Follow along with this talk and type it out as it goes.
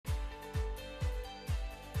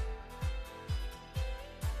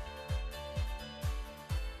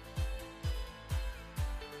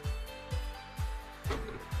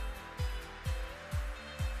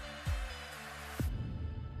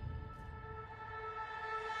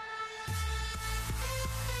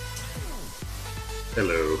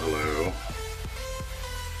Hello, hello.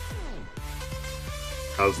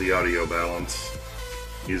 How's the audio balance?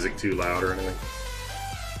 Music too loud or anything?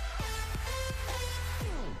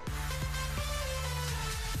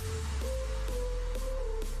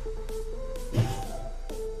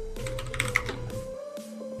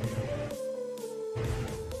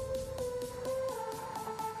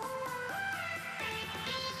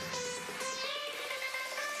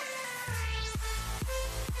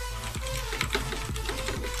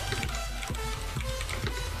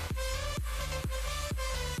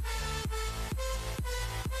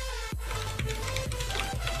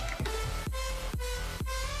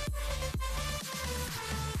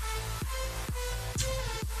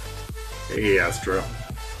 Hey, Astro.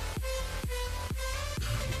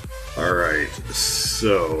 Alright,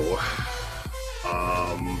 so...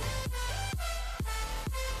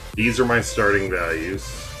 these are my starting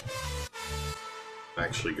values. I'm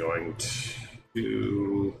actually going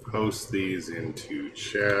to post these into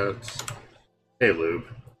chat. Hey, Lube.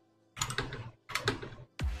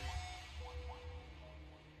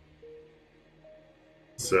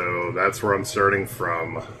 So that's where I'm starting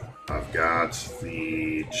from. I've got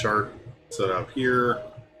the chart set up here,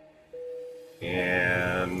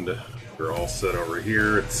 and we're all set over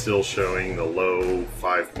here. It's still showing the low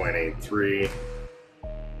 5.83.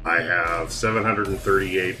 I have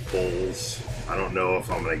 738 pulls. I don't know if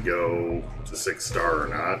I'm going to go to 6-star or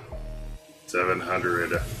not.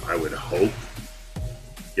 700, I would hope,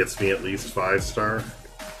 gets me at least 5-star.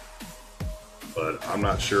 But I'm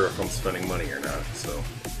not sure if I'm spending money or not, so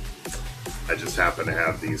I just happen to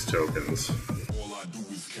have these tokens.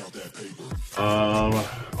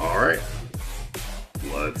 Alright.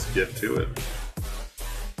 Let's get to it.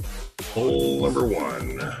 Pull number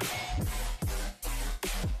 1.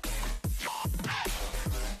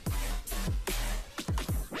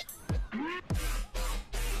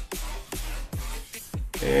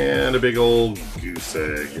 And a big old goose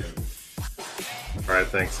egg. Alright,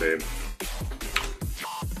 thanks, Abe.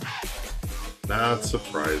 Not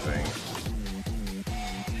surprising.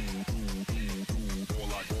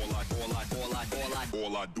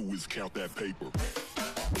 All I do is count that paper.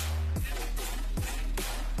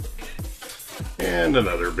 And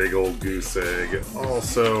another big old goose egg.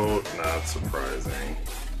 Also not surprising.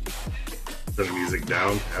 Turn the music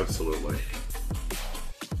down? Absolutely.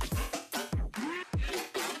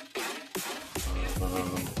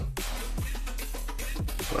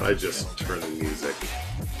 I just turn the music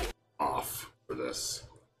off for this.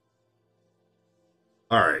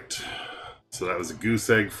 Alright. So that was a goose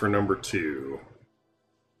egg for number 2.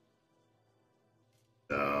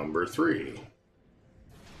 Number 3.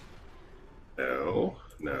 No,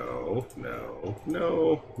 no, no,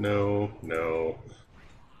 no, no, no,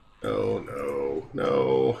 no, no,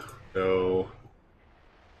 no, no.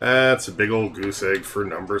 That's a big old goose egg for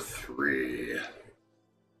number 3.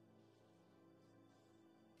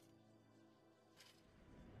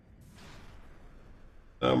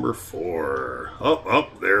 Number 4. Oh,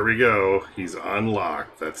 there we go. He's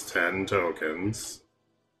unlocked. That's 10 tokens.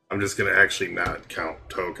 I'm just going to actually not count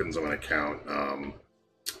tokens. I'm going to count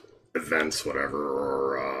events, whatever,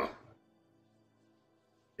 or,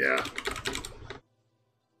 yeah.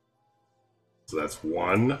 So that's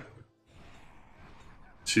 1,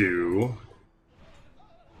 2.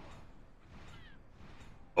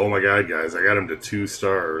 Oh my god, guys, I got him to 2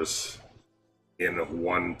 stars in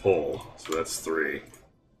 1 pull. So that's 3.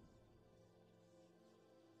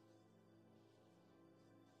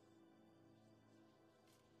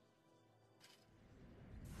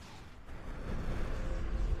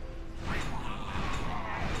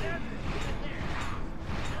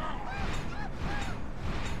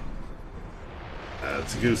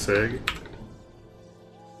 That's a goose egg.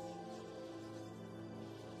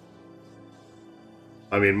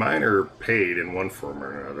 I mean, mine are paid in one form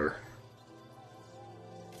or another.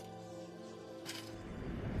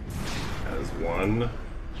 As 1.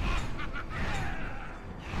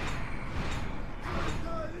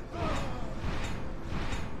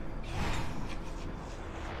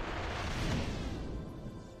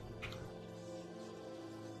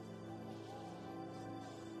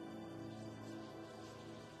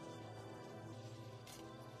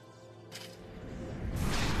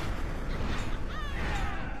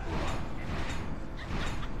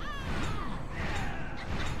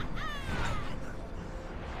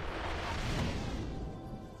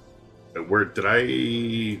 Where did I...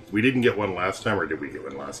 We didn't get one last time, or did we get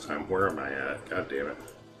one last time? Where am I at? God damn it.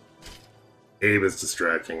 Abe is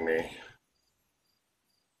distracting me.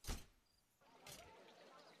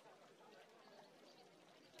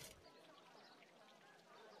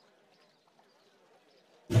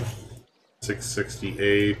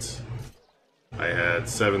 668. I had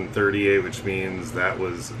 738, which means that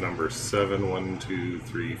was number 7. 1, 2,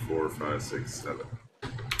 3, 4, 5, 6, 7.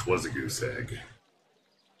 Was a goose egg.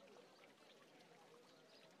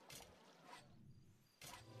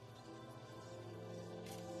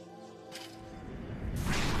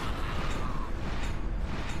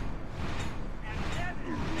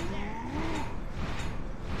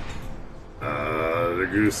 The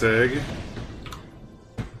goose egg.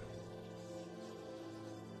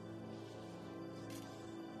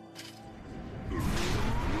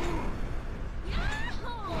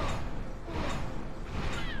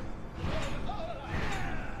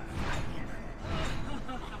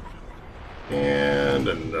 And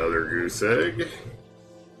another goose egg.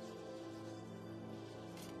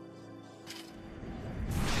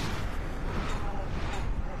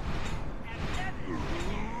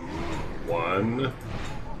 One.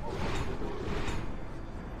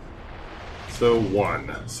 So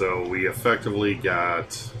 1. So we effectively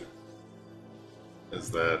got...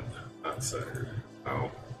 Is that not centered?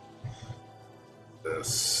 Oh. This.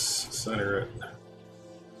 Center it.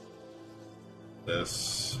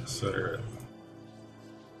 This. Center it.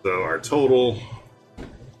 So our total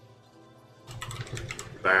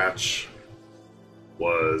batch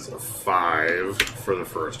was a 5 for the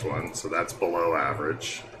first one, so that's below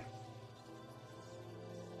average.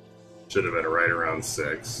 Should have been right around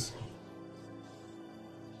 6.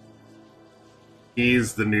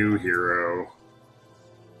 He's the new hero.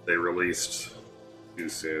 They released too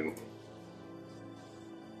soon.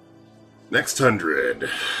 Next 100.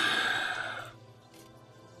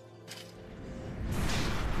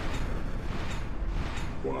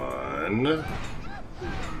 One.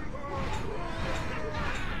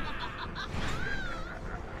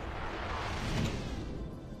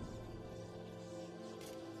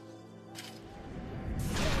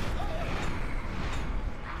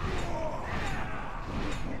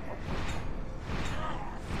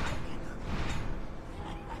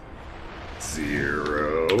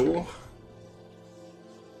 Zero.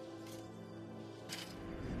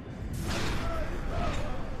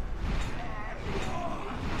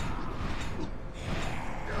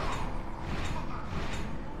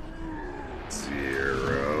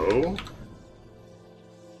 Zero.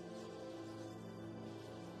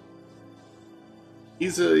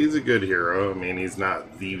 He's a good hero. I mean, he's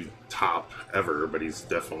not the top ever, but he's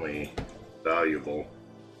definitely valuable.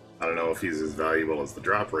 I don't know if he's as valuable as the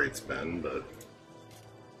drop rate's been, but...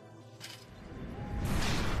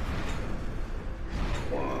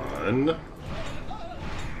 One.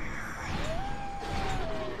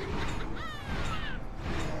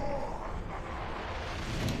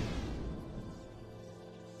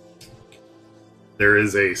 There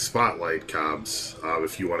is a spotlight, Cobbs,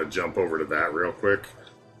 if you want to jump over to that real quick.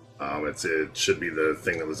 It should be the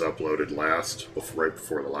thing that was uploaded last, right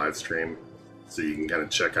before the live stream. So you can kind of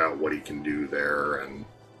check out what he can do there, and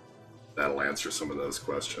that'll answer some of those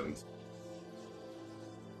questions.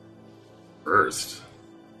 First.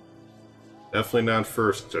 Definitely not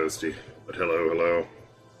first, Toasty. But hello, hello.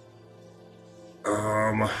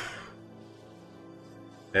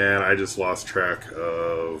 And I just lost track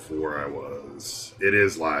of where I was. It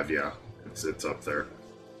is live, yeah. It's up there.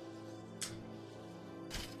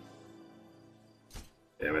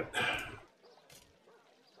 Damn it.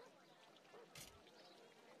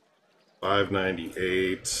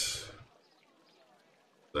 598.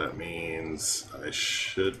 That means I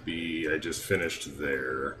should be... I just finished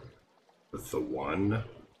there with the 1.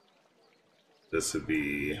 This would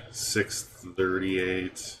be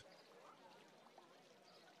 638.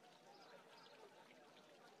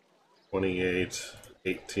 28,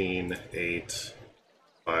 18, 8,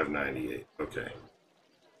 598. Okay.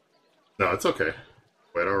 No, it's okay.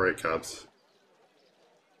 Quite alright, Cobbs.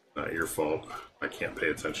 Not your fault. I can't pay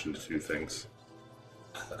attention to 2 things.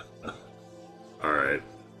 Alright.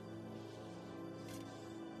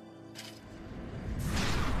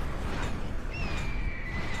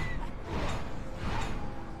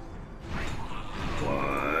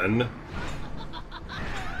 One.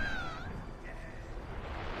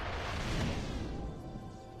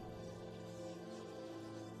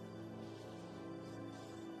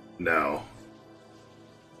 No.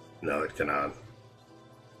 No, it cannot.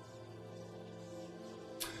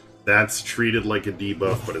 That's treated like a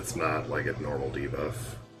debuff, but it's not like a normal debuff.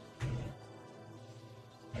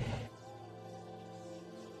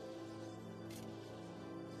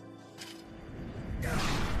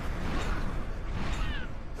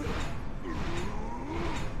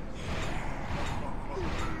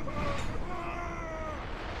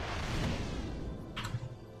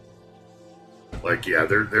 Like, yeah,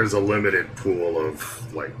 there's a limited pool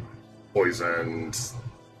of, like, poisoned,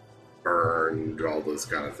 burned, all those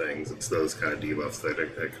kind of things. It's those kind of debuffs that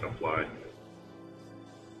it can apply.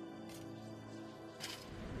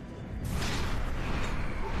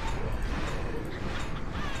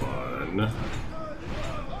 One,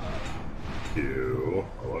 two,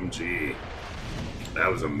 OMG.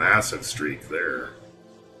 That was a massive streak there.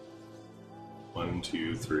 1,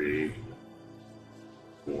 2, 3,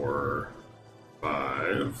 4,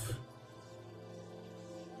 5.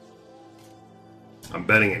 I'm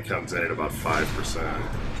betting it comes in at about 5%.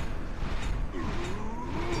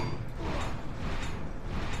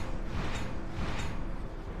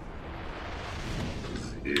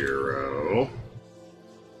 Zero.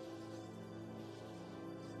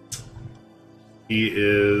 He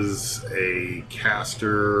is a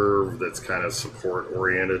caster that's kind of support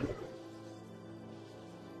oriented.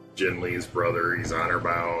 Jin Lee's brother, he's honor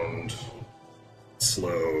bound,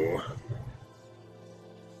 slow.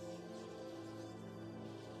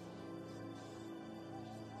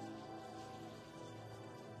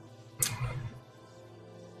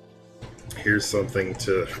 Here's something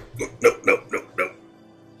to... Nope.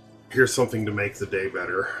 Here's something to make the day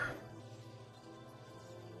better.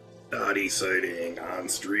 Naughty sighting on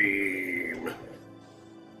stream.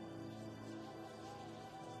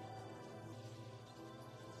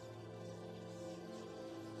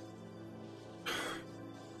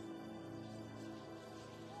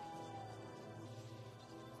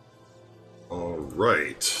 All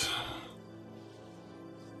right.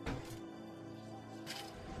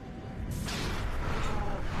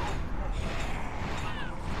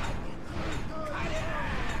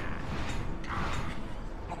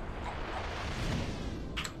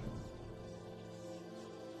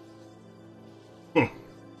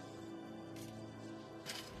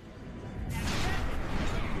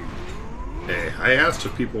 Hey, I asked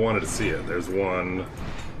if people wanted to see it. There's 1,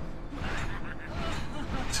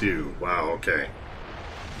 2. Wow, okay.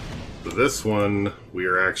 So this one, we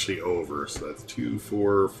are actually over. So that's 2,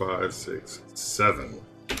 4, 5, 6, 7.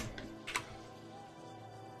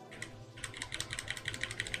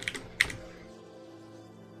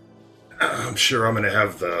 I'm sure I'm going to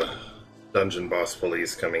have the dungeon boss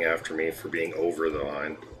police coming after me for being over the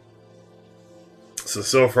line.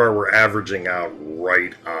 So far we're averaging out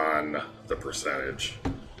right on the percentage.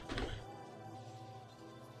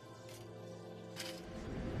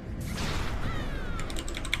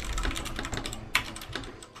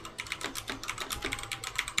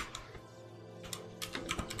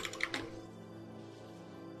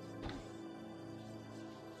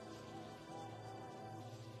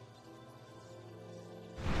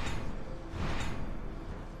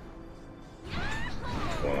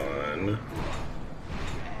 One.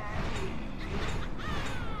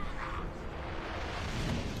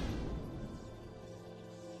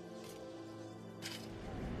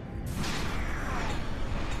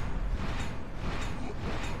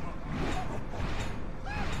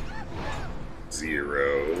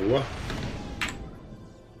 Zero.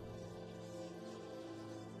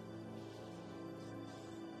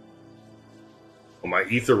 Well, my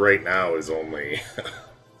ether right now is only,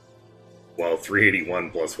 well, 381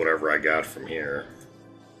 plus whatever I got from here.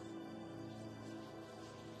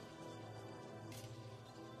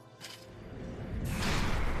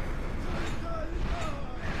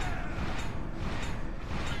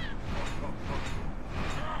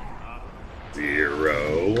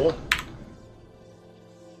 Zero.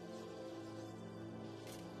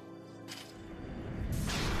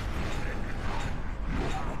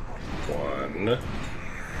 One.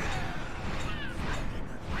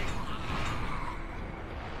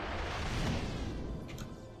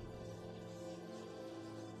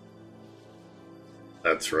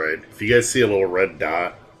 That's right. If you guys see a little red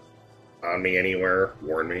dot on me anywhere,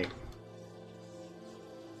 warn me.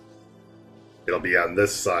 It'll be on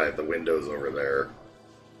this side, the window's over there.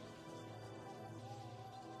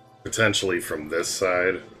 Potentially from this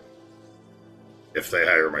side, if they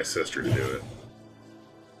hire my sister to do it.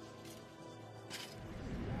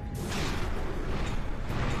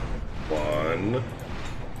 One.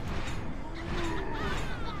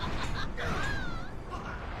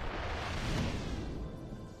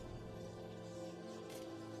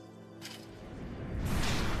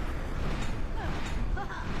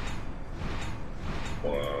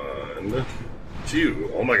 One.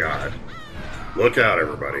 Two. Oh my god. Look out,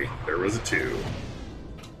 everybody. There was a 2.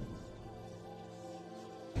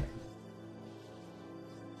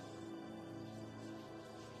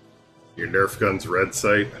 Your Nerf gun's red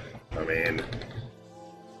sight? I mean,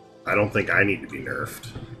 I don't think I need to be nerfed.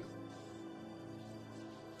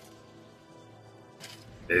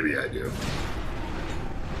 Maybe I do.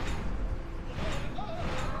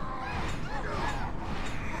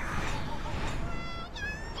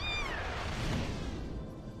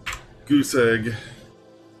 Goose egg.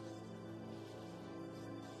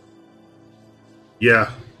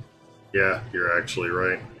 Yeah. Yeah, you're actually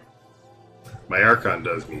right. My Archon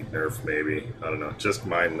does need nerf, maybe. I don't know. Just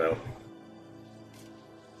mine, though.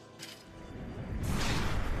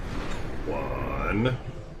 1.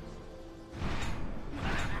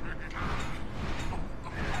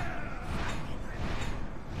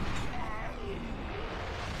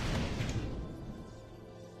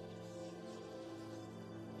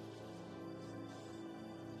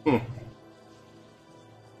 Hmm.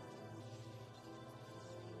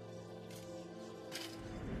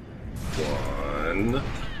 1.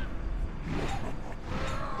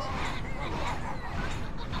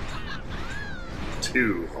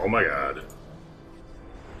 2. Oh my god.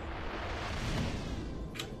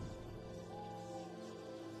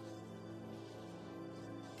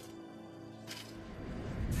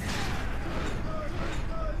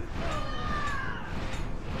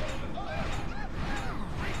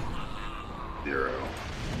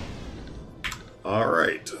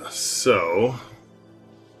 Alright, so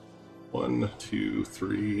 1, 2,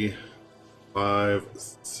 3, 5,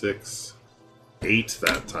 6, 8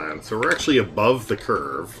 that time. So we're actually above the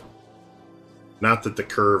curve. Not that the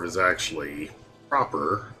curve is actually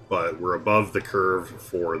proper, but we're above the curve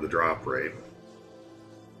for the drop rate.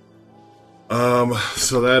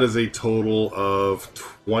 So that is a total of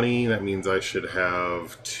 20. That means I should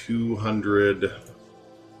have 200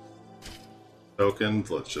 tokens.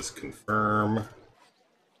 Let's just confirm.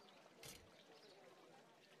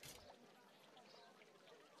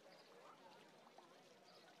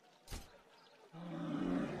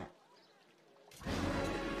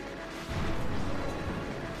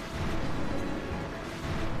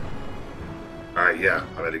 Alright, yeah,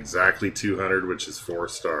 I'm at exactly 200, which is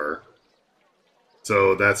 4-star.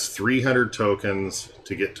 So that's 300 tokens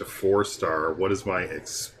to get to 4-star. What is my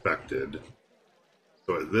expected?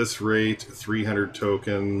 So at this rate, 300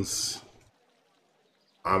 tokens,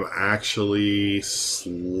 I'm actually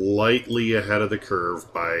slightly ahead of the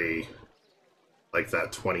curve by like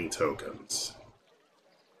that 20 tokens.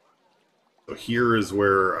 So here is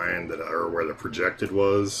where I ended, or where the projected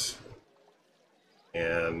was.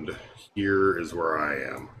 And here is where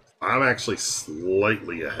I am. I'm actually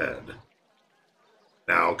slightly ahead.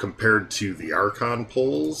 Now, compared to the Archon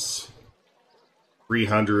polls,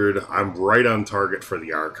 300, I'm right on target for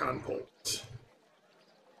the Archon polls.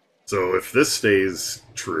 So if this stays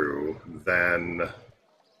true, then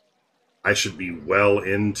I should be well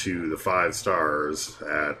into the 5 stars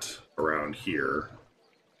at around here.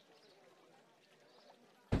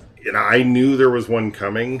 And I knew there was one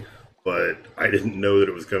coming, but I didn't know that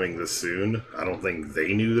it was coming this soon. I don't think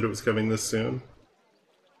they knew that it was coming this soon.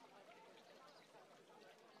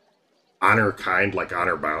 Honor kind, like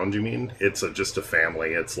honor bound, you mean? It's just a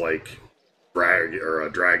family. It's like a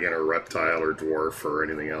dragon or reptile or dwarf or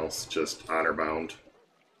anything else. Just honor bound.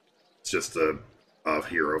 It's just a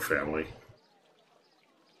hero family.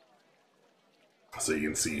 So you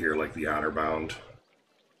can see here like the honor bound.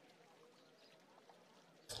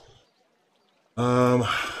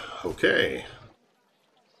 Okay.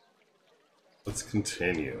 Let's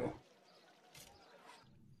continue.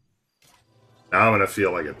 Now I'm going to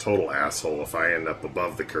feel like a total asshole if I end up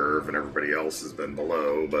above the curve and everybody else has been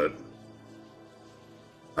below, but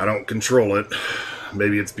I don't control it.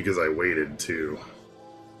 Maybe it's because I waited too.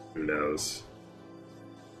 Who knows?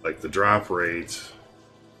 Like the drop rate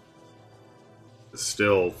is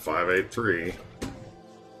still 583.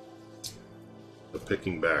 So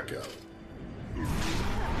picking back up.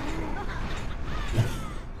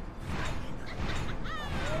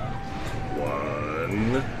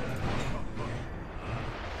 One.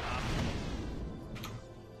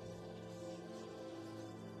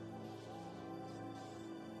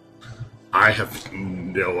 I have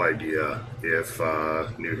no idea if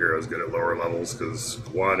New Hero's good at lower levels, because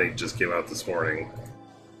 1, it just came out this morning,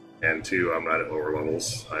 and 2, I'm not at lower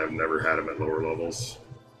levels. I have never had him at lower levels.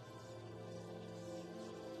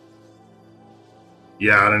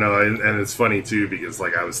 Yeah, I don't know, and it's funny too, because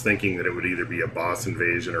like I was thinking that it would either be a boss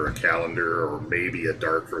invasion or a calendar, or maybe a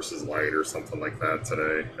dark versus light or something like that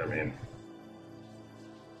today. I mean,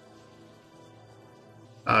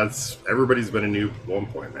 everybody's been a noob at one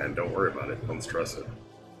point, man. Don't worry about it. Don't stress it.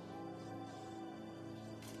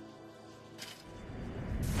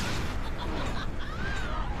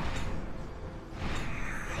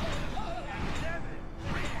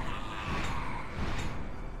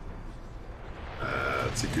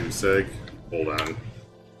 It's a goose egg. Hold on.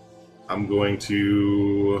 I'm going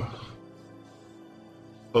to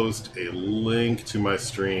post a link to my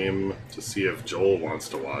stream to see if Joel wants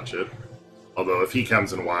to watch it. Although if he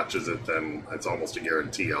comes and watches it, then it's almost a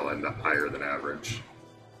guarantee I'll end up higher than average.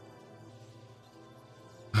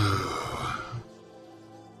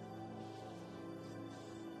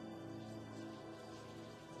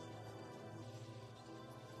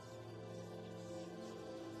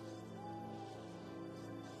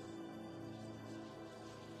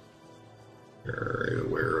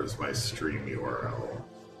 Where is my stream URL?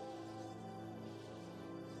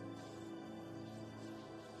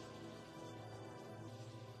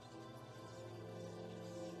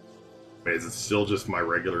 Wait, is it still just my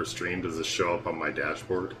regular stream? Does it show up on my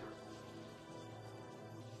dashboard?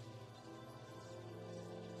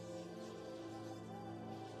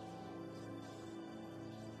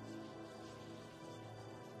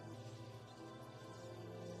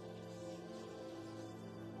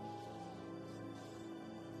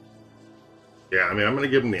 Yeah, I mean, I'm going to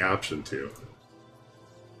give him the option to.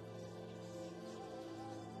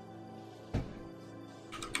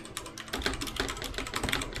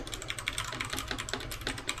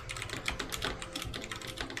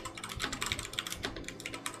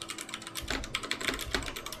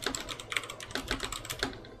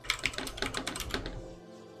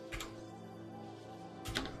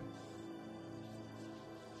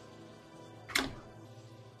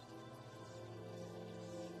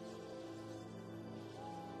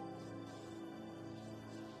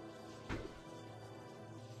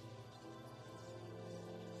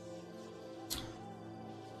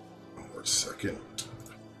 Second.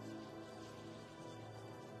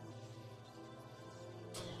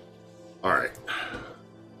 All right.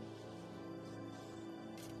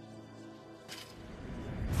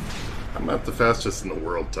 I'm not the fastest in the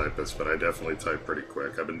world typist, but I definitely type pretty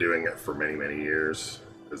quick. I've been doing it for many, many years.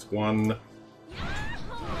 There's one.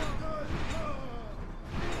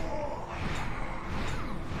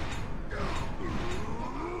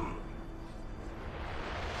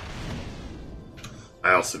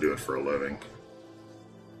 I also do it for a living.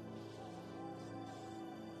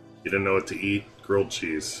 You didn't know what to eat? Grilled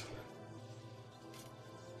cheese.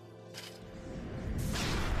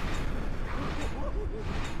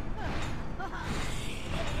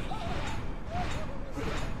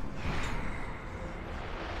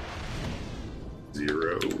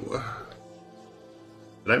 Zero. Did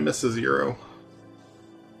I miss a zero?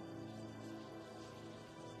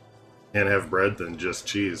 Can't have bread, then just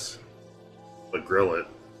cheese. But grill it.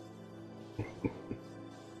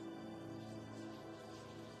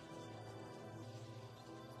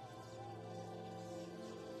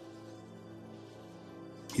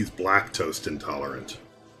 He's lactose intolerant.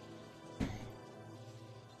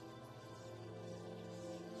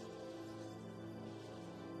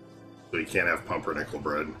 So you can't have pumpernickel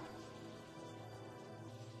bread.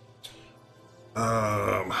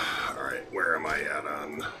 Alright, where am I at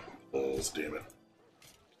on bowls, damn it.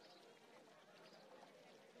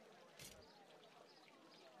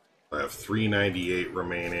 I have 398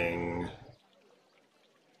 remaining,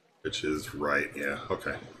 which is right, yeah,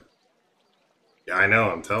 okay. Yeah, I know,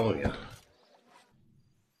 I'm telling you.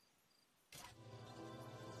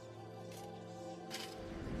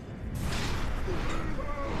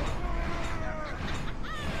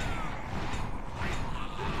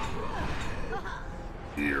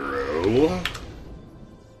 Zero.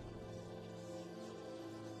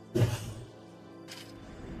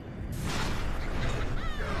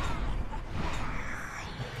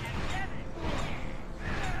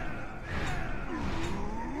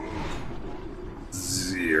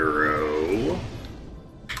 Zero.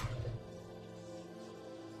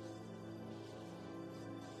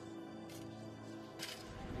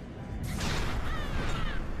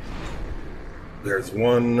 There's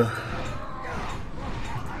one.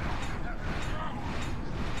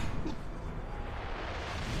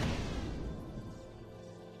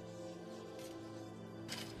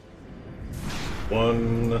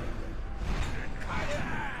 One.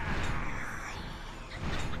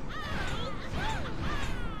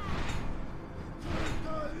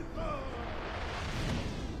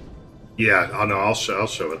 Yeah, oh no, I'll show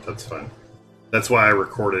it, that's fine. That's why I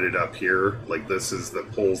recorded it up here. Like, this is the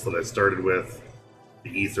pulls that I started with, the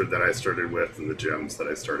ether that I started with, and the gems that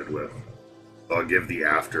I started with. So I'll give the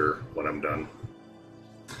after when I'm done.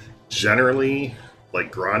 Generally,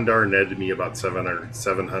 like, Grandar netted me about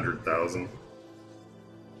 700,000.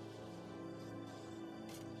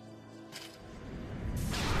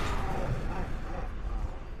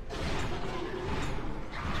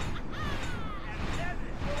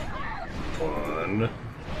 One.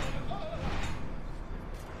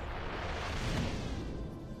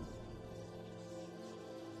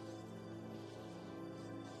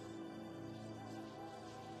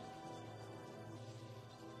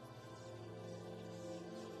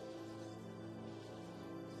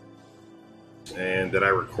 And did I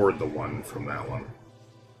record the one from that one?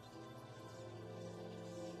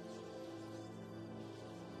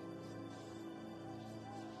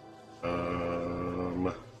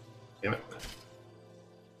 Damn it.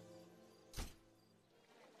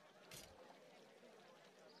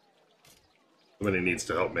 Somebody needs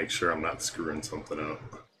to help make sure I'm not screwing something up.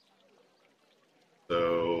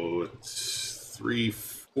 So it's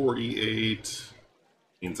 348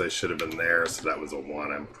 means I should have been there, so that was a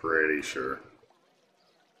 1, I'm pretty sure.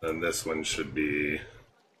 And this one should be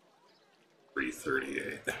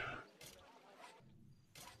 338.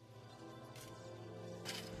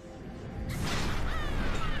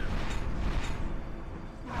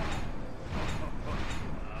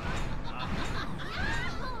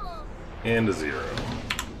 And a 0.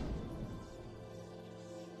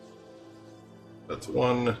 That's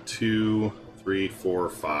 1, 2, 3, 4,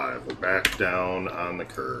 5. We're back down on the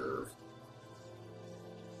curve.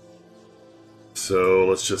 So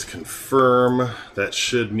let's just confirm. That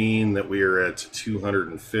should mean that we are at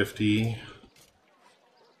 250.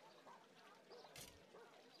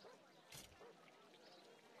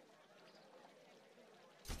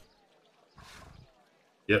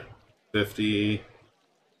 Yep, 50.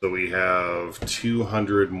 So we have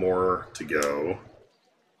 200 more to go.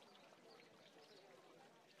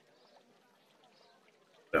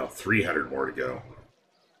 No, 300 more to go.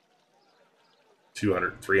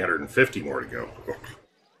 350 more to go.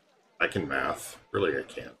 I can math. Really, I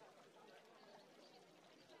can't.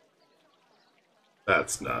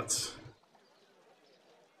 That's nuts.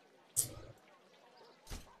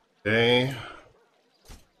 Okay.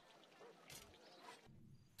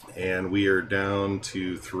 And we are down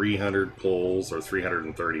to 300 pulls, or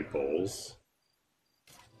 330 pulls.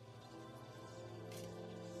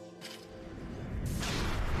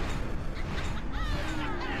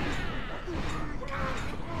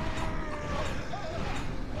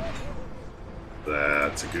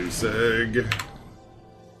 That's a goose egg.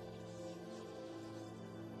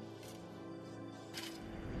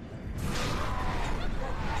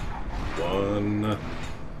 One.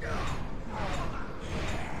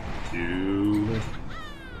 2.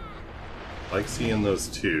 Like seeing those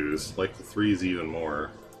 2s. Like the 3s even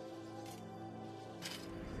more.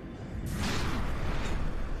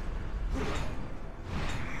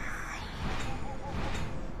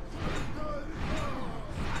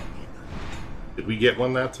 Did we get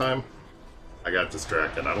one that time? I got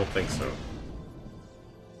distracted. I don't think so.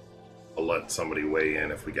 I'll let somebody weigh in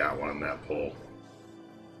if we got one on that pull.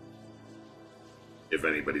 If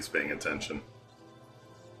anybody's paying attention.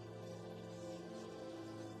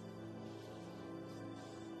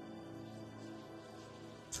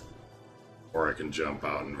 Or I can jump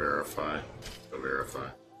out and verify. Go verify.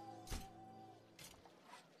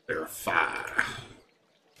 Verify.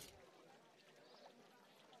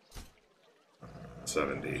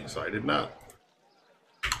 70. So I did not.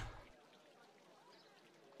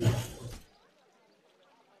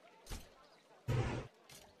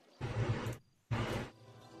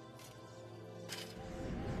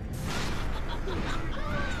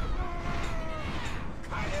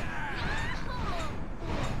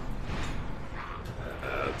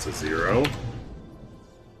 That's a 0.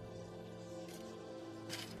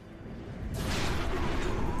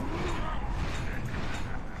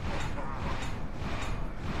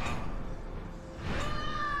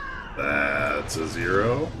 That's a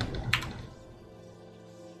 0.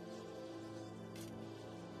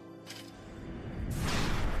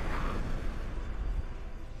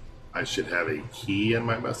 I should have a key in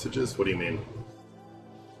my messages? What do you mean?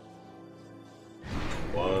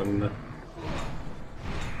 1.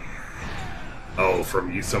 Oh,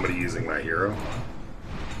 from you, somebody using my hero?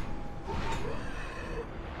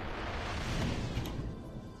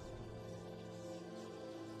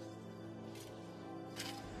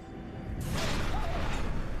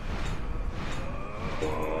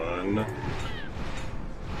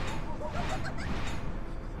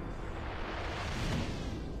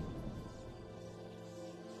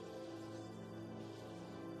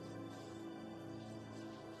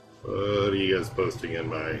 What are you guys posting in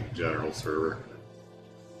my general server?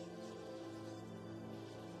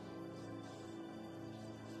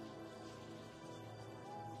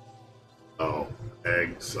 Oh,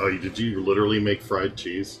 eggs. Oh, did you literally make fried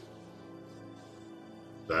cheese?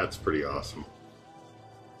 That's pretty awesome.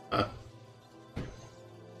 Huh.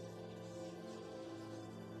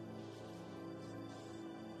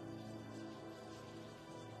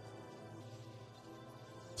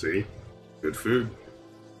 See? Good food.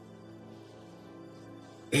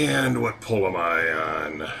 And what pull am I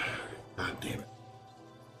on? God damn it.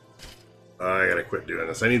 I gotta quit doing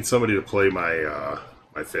this. I need somebody to play my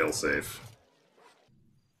my failsafe.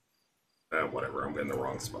 Whatever, I'm in the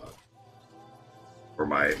wrong spot. Or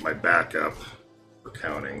my backup for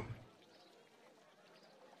counting.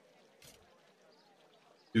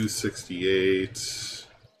 268.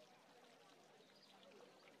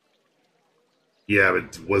 Yeah,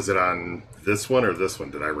 but was it on this one or this one?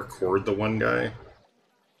 Did I record the one guy?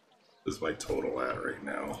 This is my total at right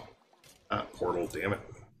now. Ah, portal, damn it.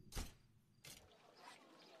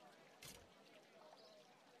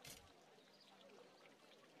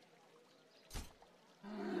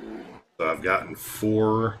 So I've gotten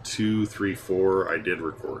 4, 2, 3, 4. I did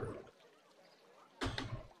record it.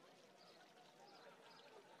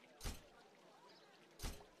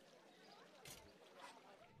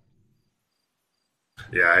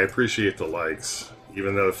 Yeah, I appreciate the likes,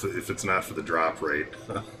 even though if it's not for the drop rate.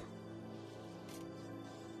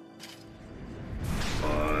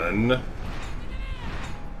 1,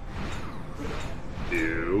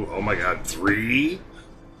 2, oh my god, 3?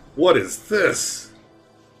 What is this?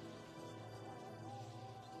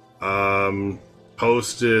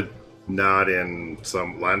 Posted not in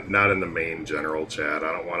the main general chat.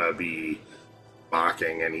 I don't want to be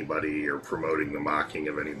mocking anybody or promoting the mocking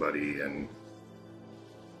of anybody in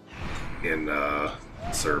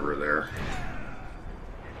server there.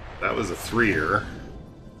 That was a 3-er.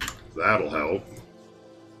 That'll help.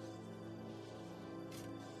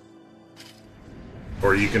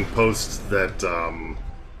 Or you can post that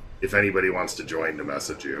if anybody wants to join to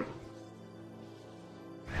message you.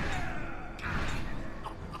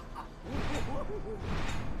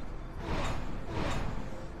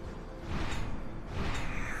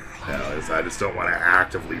 I just don't want to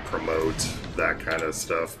actively promote that kind of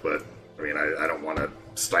stuff, but I mean, I don't want to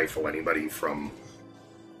stifle anybody from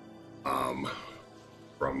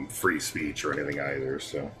free speech or anything either.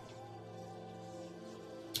 So,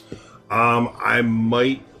 I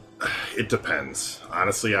might. It depends.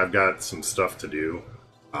 Honestly, I've got some stuff to do.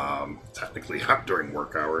 Technically, not during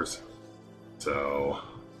work hours. So,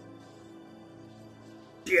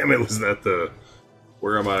 damn it! Was that the?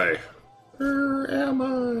 Where am I? Where am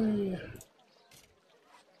I?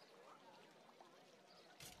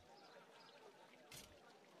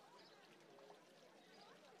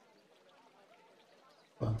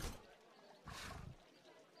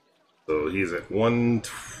 So he's at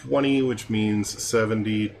 120, which means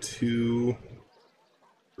 72,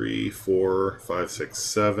 3, 4, 5, 6,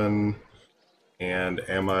 7. And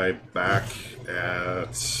am I back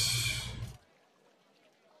at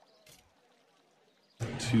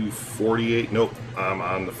 248? Nope, I'm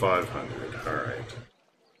on the 500. All right.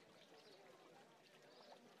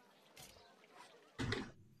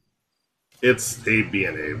 It's Abe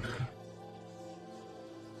being Abe.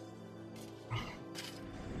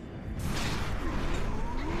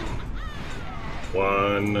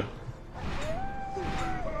 One.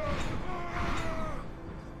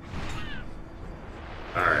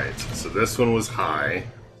 Alright, so this one was high.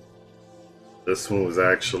 This one was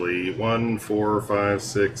actually 1, 4, 5,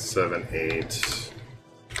 6, 7, 8.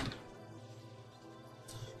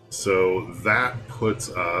 So that puts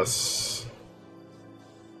us.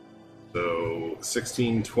 So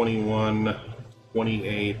 16, 21,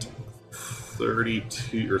 28,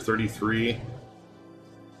 32, or 33.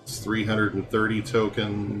 330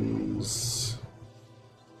 tokens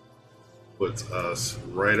puts us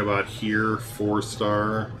right about here,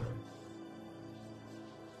 4-star,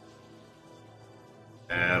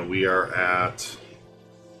 and we are at,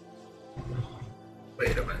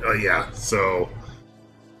 wait a minute, oh yeah, so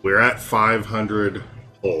we're at 500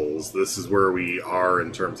 pulls. This is where we are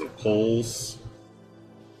in terms of pulls,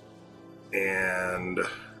 and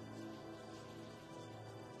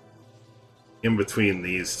in between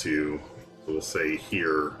these two, we'll say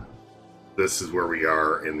here, this is where we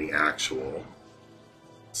are in the actual.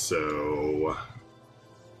 So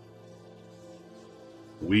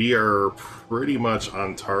we are pretty much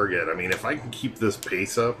on target. I mean, if I can keep this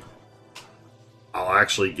pace up, I'll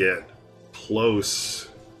actually get close.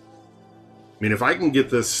 I mean, if I can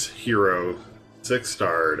get this hero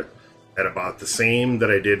 6-starred at about the same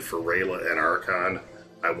that I did for Rayla and Archon,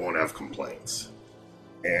 I won't have complaints.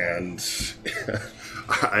 And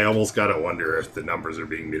I almost gotta wonder if the numbers are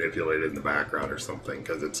being manipulated in the background or something,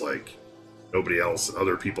 because it's like nobody else,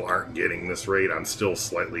 other people aren't getting this rate. I'm still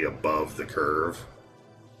slightly above the curve.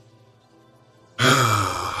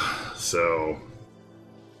 So,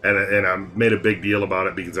 and I made a big deal about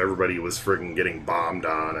it because everybody was friggin' getting bombed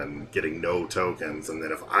on and getting no tokens, and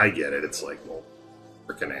then if I get it, it's like, well,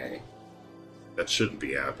 frickin' A. That shouldn't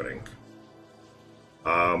be happening.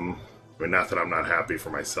 I mean, not that I'm not happy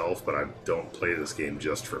for myself, but I don't play this game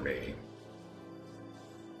just for me.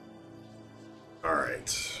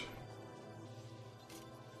 Alright.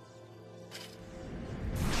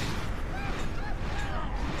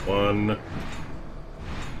 One.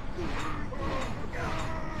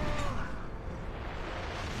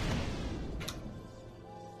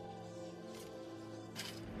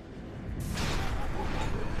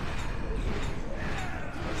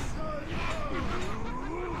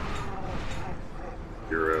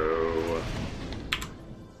 Zero.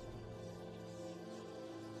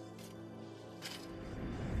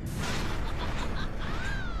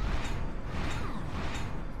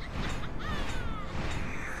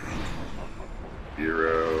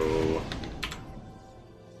 Zero.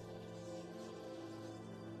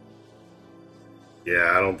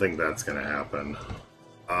 Yeah, I don't think that's gonna happen.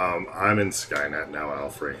 I'm in Skynet now,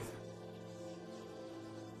 Alfrey.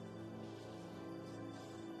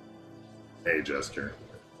 Hey, Jester.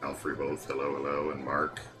 Alfrey both. Hello, hello, and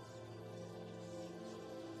Mark.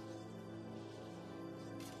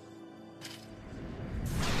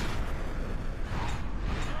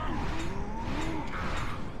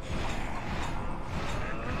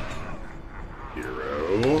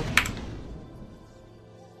 Zero.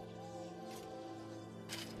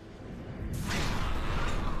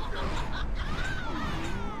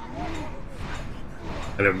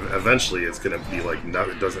 And eventually it's going to be like, no,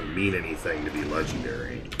 it doesn't mean anything to be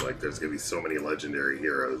legendary. Like, there's going to be so many legendary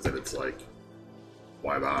heroes that it's like,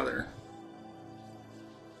 why bother?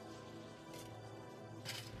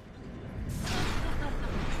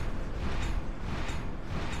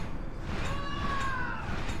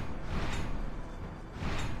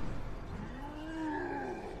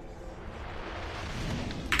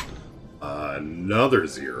 Another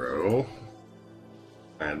zero.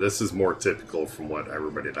 And this is more typical from what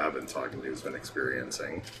everybody that I've been talking to has been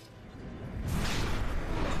experiencing.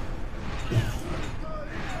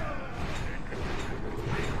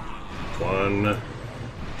 One.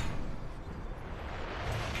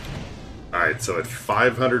 Alright, so at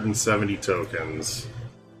 570 tokens,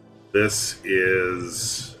 this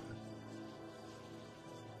is...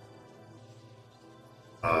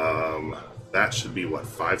 that should be, what,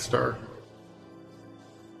 5-star?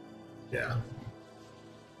 Yeah.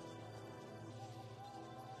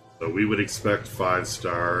 So we would expect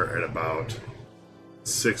 5-star at about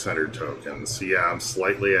 600 tokens. So yeah, I'm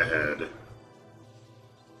slightly ahead.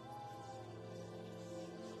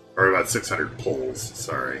 Or about 600 pulls,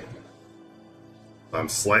 sorry. I'm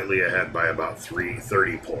slightly ahead by about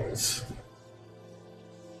 30 pulls.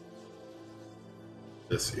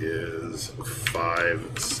 This is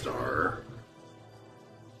 5-star.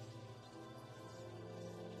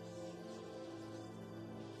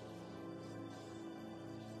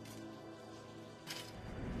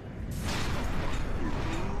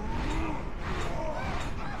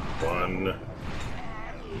 One.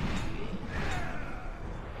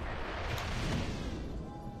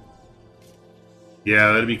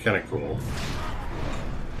 Yeah, that'd be kind of cool.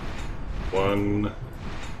 One.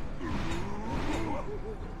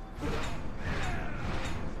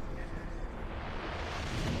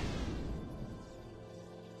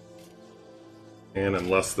 And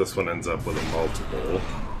unless this one ends up with a multiple.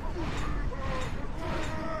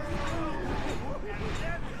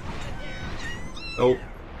 Oh.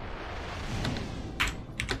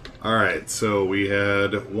 Alright, so we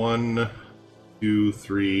had 1, 2,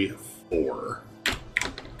 3, 4.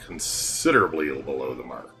 Considerably below the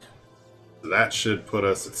mark. So that should put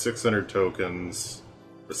us at 600 tokens,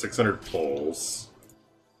 or 600 pulls.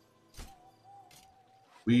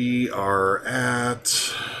 We are at...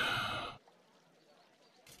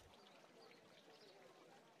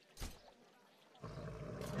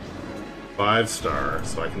 5-star,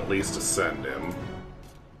 so I can at least ascend him.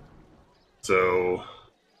 So...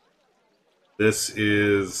 this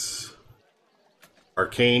is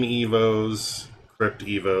Arcane Evos, Crypt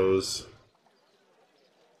Evos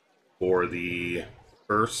for the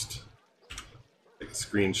first. Take a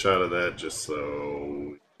screenshot of that just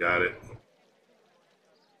so we got it.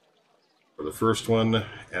 For the first one,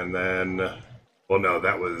 and then, well, no,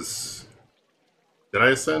 that was, did I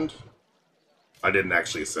ascend? I didn't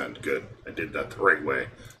actually ascend. Good. I did that the right way.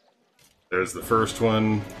 There's the first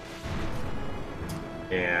one,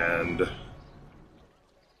 and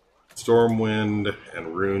Stormwind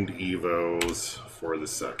and Ruined Evos for the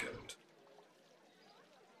second.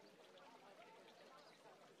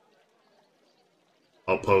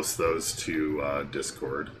 I'll post those to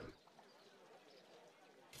Discord.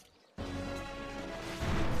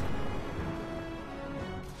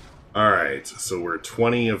 Alright. right, so we're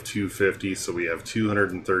 20 of 250, so we have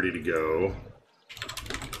 230 to go.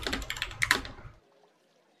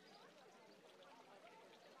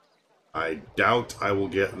 I doubt I will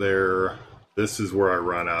get there. This is where I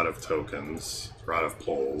run out of tokens, or out of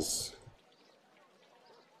pulls.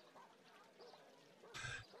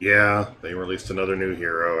 Yeah, they released another new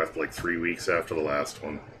hero after like 3 weeks after the last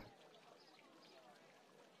one.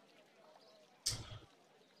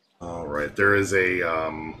 All right, there is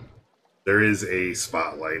a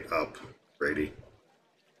spotlight up, Brady.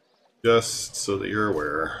 Just so that you're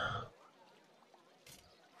aware.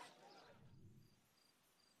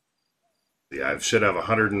 Yeah, I should have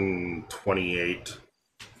 128,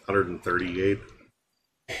 138.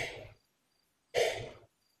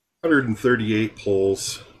 138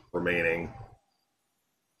 pulls remaining.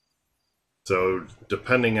 So,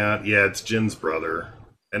 depending on... Yeah, it's Jin's brother.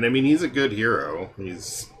 And I mean, he's a good hero.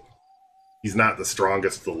 He's not the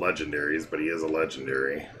strongest of the legendaries, but he is a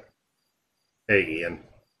legendary. Hey, Ian.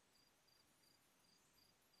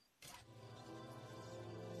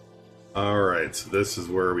 Alright, so this is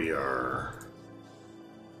where we are.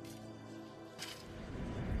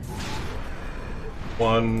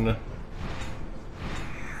 One...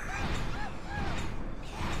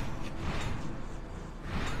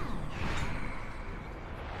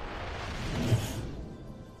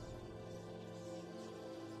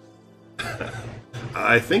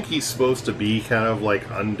 I think he's supposed to be kind of like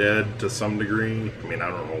undead to some degree. I mean, I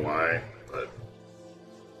don't know why, but...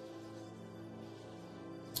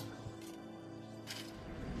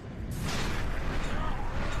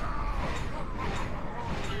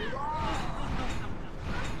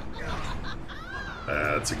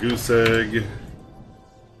 That's a goose egg.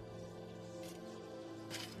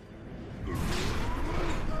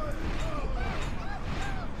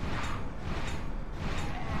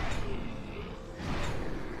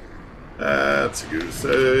 That's a goose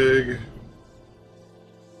egg.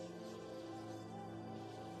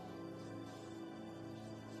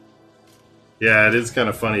 Yeah, it is kind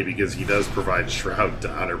of funny because he does provide Shroud to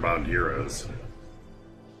honor-bound heroes.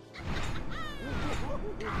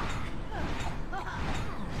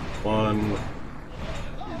 One.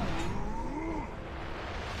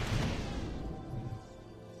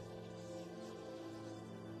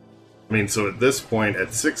 I mean, so at this point,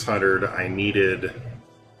 at 600, I needed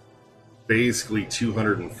basically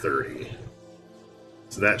 230.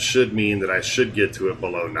 So that should mean that I should get to it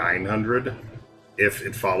below 900 if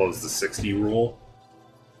it follows the 60 rule.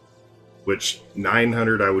 Which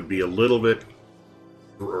 900 I would be a little bit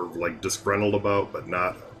like disgruntled about, but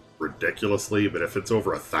not ridiculously. But if it's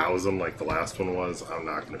over 1,000 like the last one was, I'm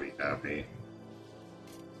not going to be happy.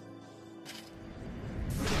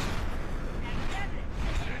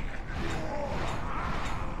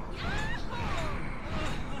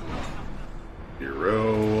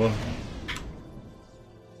 Hero.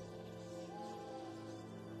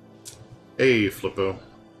 Hey, Flippo.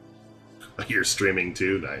 You're streaming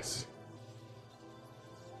too? Nice.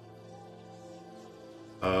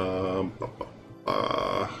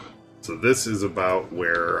 So this is about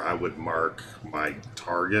where I would mark my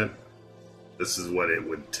target. This is what it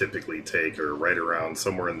would typically take, or right around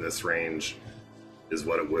somewhere in this range is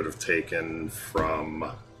what it would have taken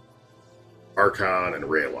from Archon and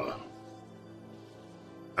Rayla.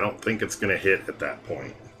 I don't think it's going to hit at that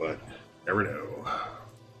point, but never know.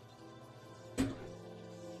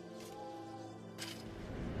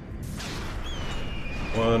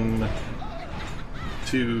 One,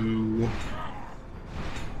 two.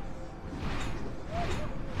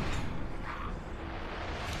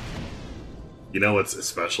 You know what's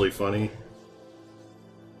especially funny?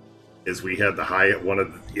 Is we had the one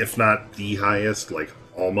of the, if not the highest, like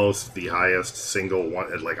almost the highest single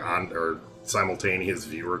one, like on or simultaneous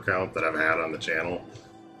viewer count that I've had on the channel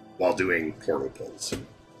while doing portal pulls.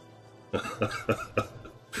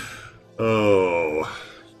 Oh,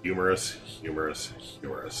 humorous, humorous,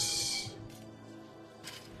 humorous.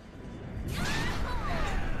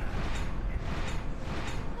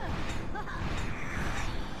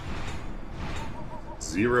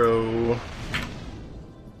 Zero.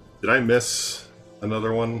 Did I miss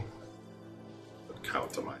another one? What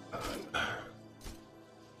count am I on?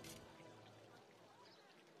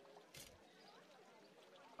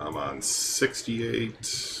 I'm on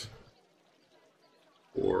 68.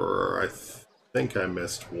 Or I think I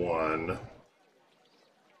missed one.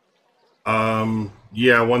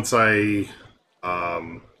 Yeah, once I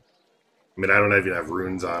mean, I don't even have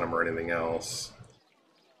runes on them or anything else.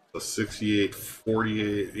 So 68,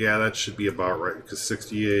 48, yeah, that should be about right, because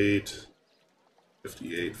 68,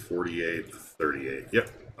 58, 48, 38. Yep,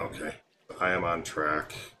 okay. I am on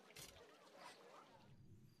track.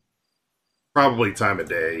 Probably time of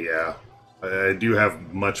day, yeah. I do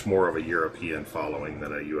have much more of a European following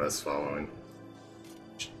than a US following.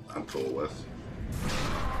 Which I'm cool with.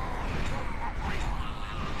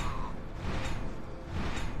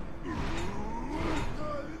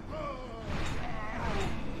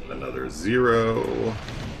 Another 0.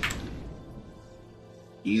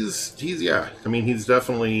 He's yeah. I mean, he's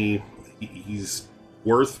definitely he's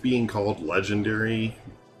worth being called legendary,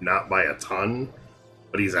 not by a ton,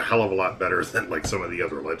 but he's a hell of a lot better than like some of the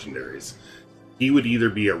other legendaries. He would either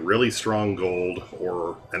be a really strong gold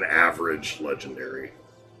or an average legendary.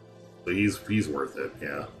 So he's worth it,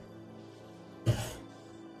 yeah.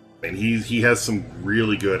 And he has some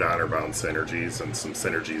really good honor bound synergies and some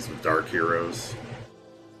synergies with dark heroes.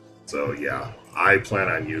 So yeah, I plan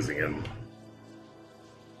on using him.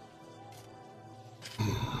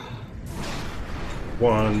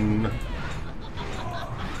 One.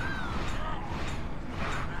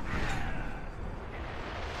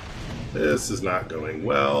 This is not going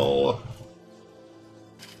well.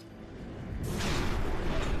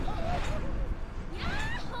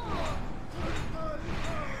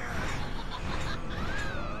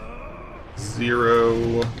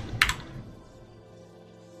 Zero.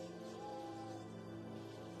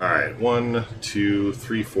 Alright, 1, 2,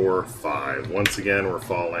 3, 4, 5. Once again, we're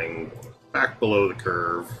falling back below the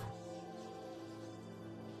curve.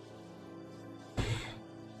 I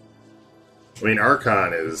mean,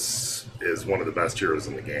 Archon is one of the best heroes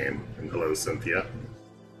in the game. And hello, Cynthia.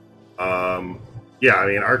 Yeah, I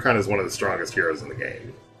mean, Archon is one of the strongest heroes in the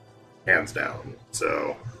game. Hands down.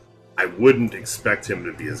 So, I wouldn't expect him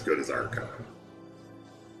to be as good as Archon.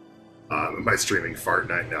 Am I streaming Fart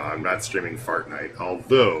Night? No, I'm not streaming Fart Night.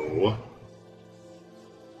 Although,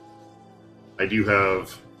 I do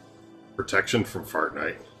have protection from Fart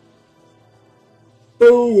Night.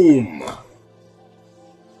 Boom!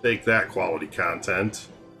 Take that, quality content.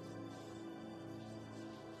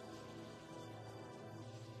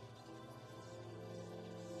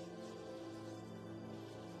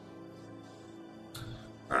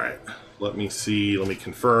 Alright, let me see, let me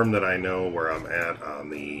confirm that I know where I'm at on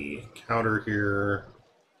the counter here.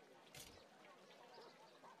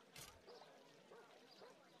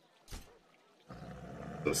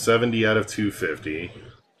 So 70 out of 250.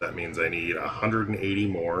 That means I need 180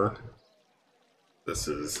 more. This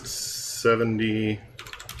is 70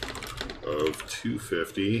 of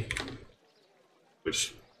 250,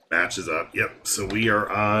 which matches up. Yep, so we are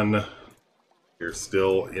on, we're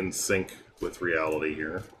still in sync with reality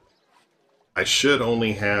here. I should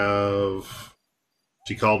only have,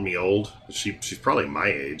 she called me old. She's probably my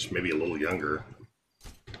age, maybe a little younger.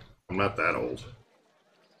 I'm not that old.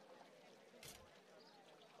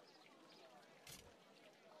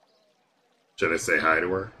 Should I say hi to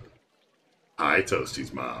her? Hi,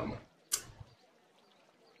 Toasty's mom.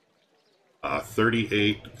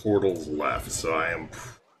 38 portals left, so I am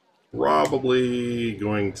probably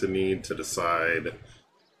going to need to decide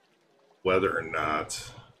whether or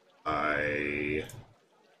not I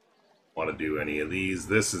want to do any of these.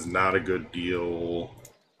 This is not a good deal.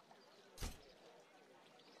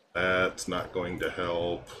 That's not going to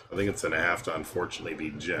help. I think it's going to have to, unfortunately,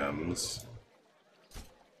 be gems.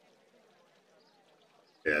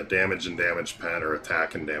 Yeah, damage and damage pen, or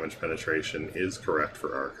attack and damage penetration is correct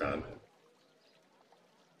for Archon.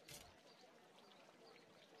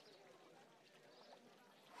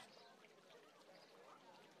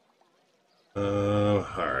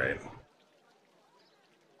 Alright.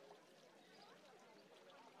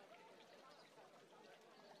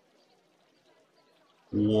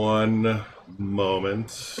 One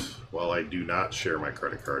moment while I do not share my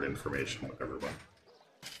credit card information with everyone.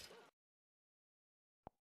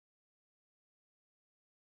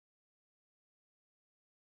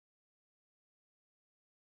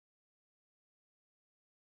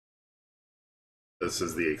 This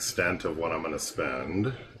is the extent of what I'm going to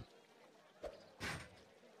spend.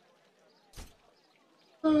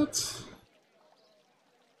 What?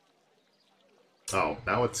 Oh,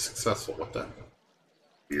 now it's successful. What the?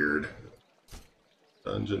 Weird.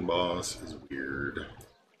 Dungeon boss is weird.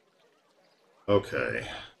 Okay.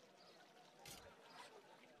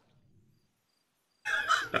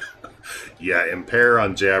 Yeah, impair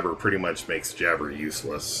on Jabber pretty much makes Jabber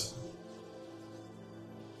useless.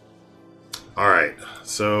 Alright,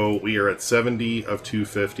 so we are at 70 of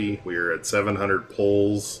 250. We are at 700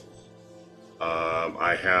 pulls.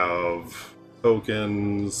 I have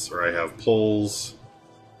tokens, or I have pulls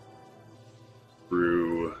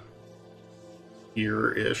through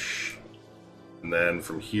here-ish. And then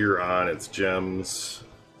from here on, it's gems.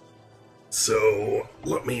 So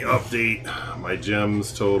let me update my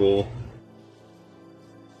gems total.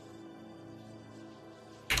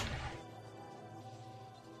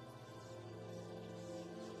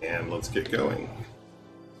 And let's get going.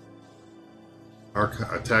 Our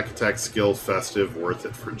attack skill festive, worth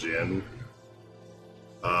it for Jin.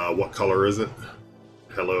 What color is it?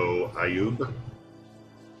 Hello, Ayub.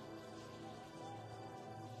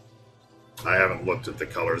 I haven't looked at the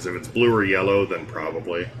colors. If it's blue or yellow, then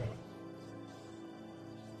probably.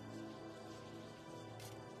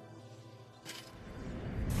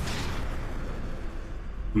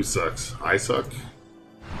 Who sucks? I suck?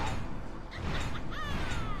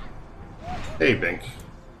 Hey, Bink.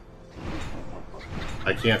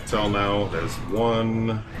 I can't tell now. There's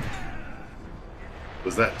one.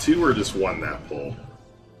 Was that two or just one that pull?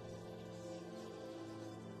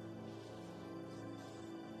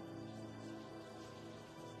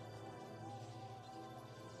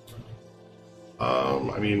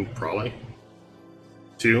 I mean, probably.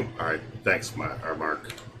 Two? Alright, thanks, Mark.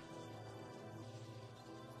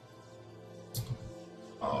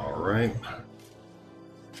 Alright.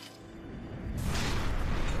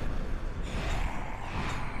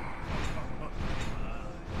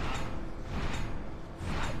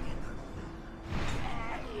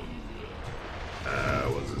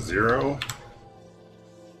 Was a 0.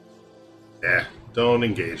 Don't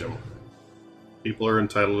engage them. People are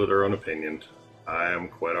entitled to their own opinion. I am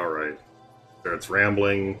quite alright. If it's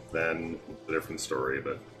rambling, then it's a different story,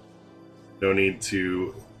 but no need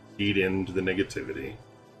to feed into the negativity.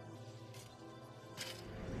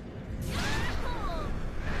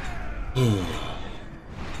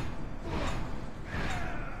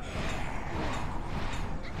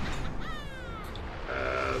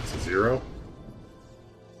 It's a 0.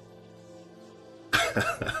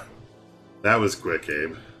 That was quick,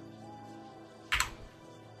 Abe.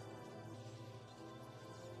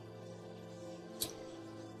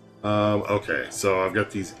 Okay, so I've got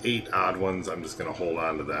these 8 odd ones. I'm just going to hold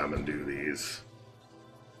on to them and do these.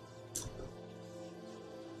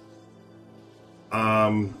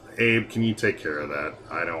 Abe, can you take care of that?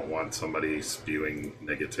 I don't want somebody spewing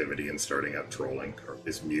negativity and starting up trolling, or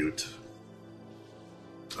is mute.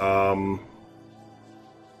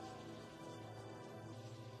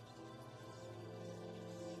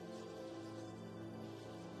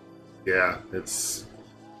 Yeah, it's...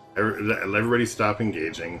 Everybody stop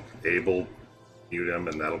engaging. Abe will mute him,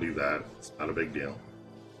 and that'll be that. It's not a big deal.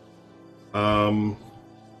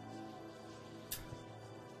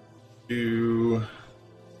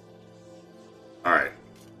 Alright.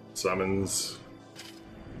 Summons.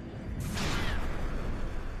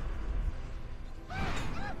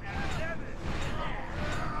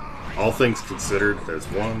 All things considered, there's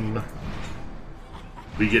one.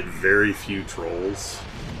 We get very few trolls.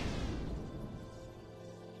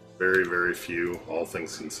 Very, very few. All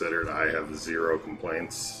things considered, I have 0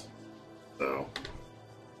 complaints. So.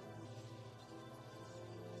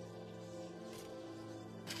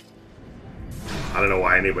 I don't know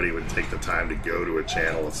why anybody would take the time to go to a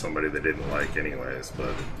channel of somebody they didn't like anyways,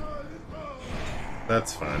 but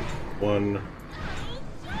that's fine. One.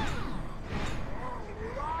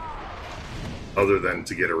 Other than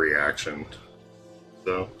to get a reaction.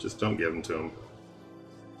 So, just don't give them to them.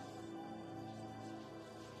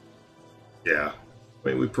 Yeah. I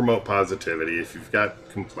mean, we promote positivity. If you've got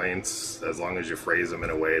complaints, as long as you phrase them in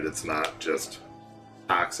a way that's not just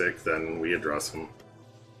toxic, then we address them.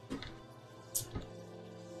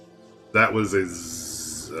 That was a...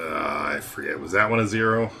 I forget. Was that one a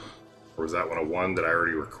 0? Or was that one a 1 that I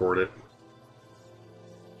already recorded?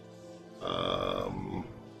 I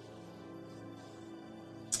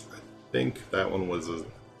think that one was a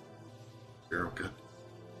 0. Good.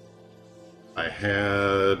 I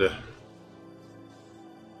had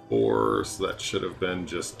 4, so that should have been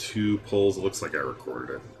just 2 pulls. It looks like I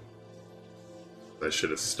recorded it. I should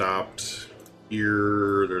have stopped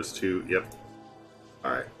here. There's 2. Yep.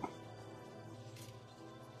 Alright.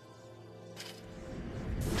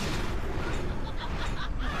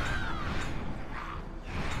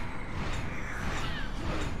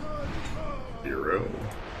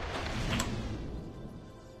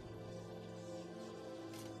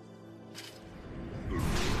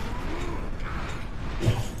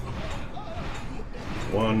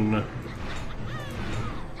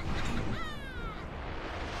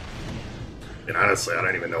 And honestly, I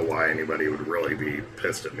don't even know why anybody would really be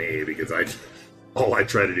pissed at me, because all I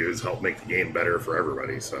try to do is help make the game better for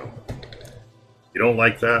everybody, so. If you don't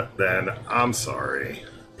like that, then I'm sorry.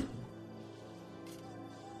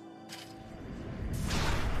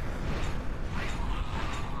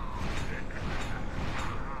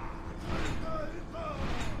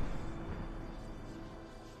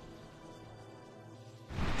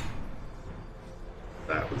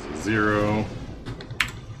 That was a 0.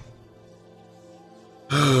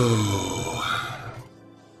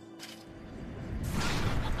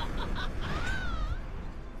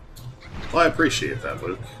 Well, I appreciate that,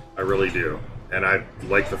 Luke. I really do. And I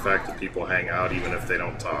like the fact that people hang out even if they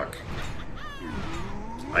don't talk.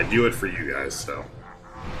 I do it for you guys, so.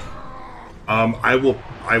 I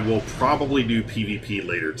will probably do PvP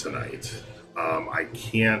later tonight. I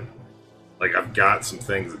can't, like, I've got some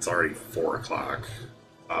things, it's already 4 o'clock.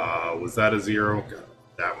 Was that a 0?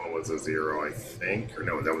 That one was a 0, I think. Or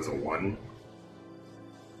no, that was a 1.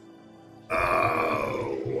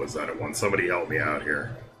 Was that a 1? Somebody help me out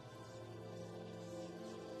here.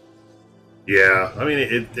 Yeah, I mean,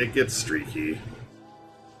 it gets streaky.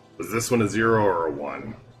 Was this one a 0 or a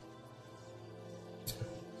 1?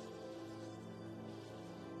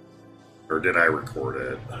 Or did I record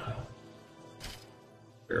it?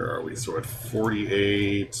 Where are we? So at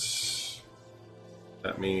 48,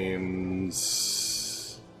 that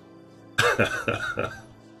means...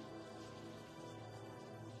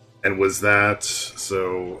 And was that...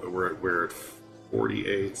 So we're at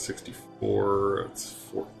 48, 64, it's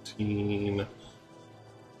 14...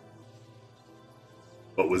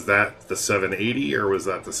 But was that the 780 or was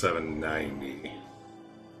that the 790?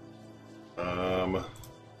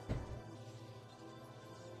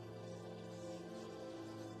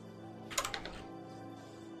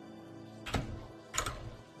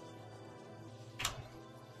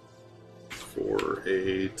 4,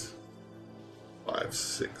 8, 5,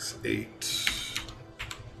 6, 8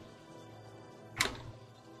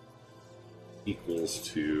 equals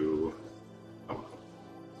to... Oh,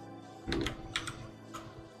 2.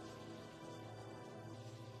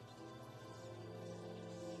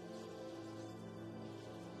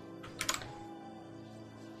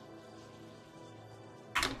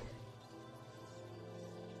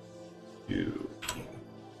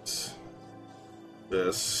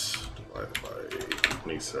 This divided by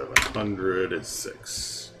 2700 is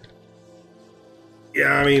 6.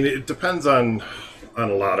 Yeah, I mean, it depends on a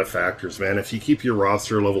lot of factors, man. If you keep your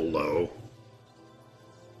roster level low,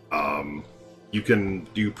 you can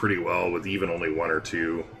do pretty well with even only 1 or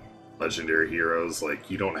 2 legendary heroes. Like,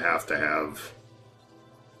 you don't have to have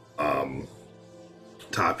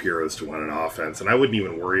top heroes to win an offense, and I wouldn't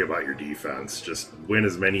even worry about your defense. Just win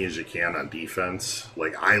as many as you can on defense.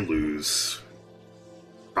 Like, I lose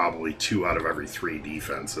probably 2 out of every 3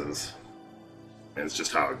 defenses, and it's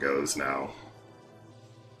just how it goes now.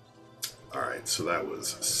 Alright, so that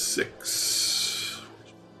was 6.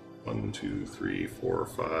 1, 2, 3, 4,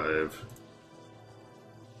 5,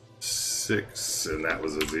 6, and that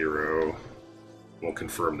was a 0. We'll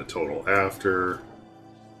confirm the total after.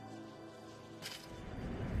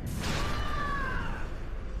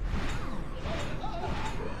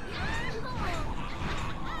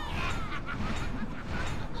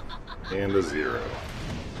 And a 0.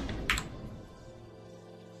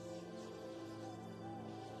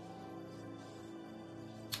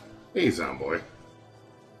 Hey, Zomboy.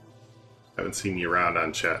 Haven't seen you around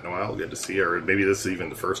on chat in a while. Good to see you. Or maybe this is even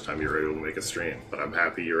the first time you were able to make a stream, but I'm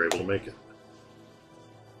happy you're able to make it.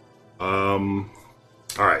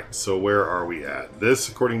 Alright, so where are we at? This,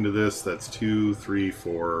 according to this, that's 2, 3,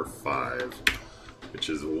 4, 5, which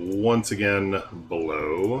is once again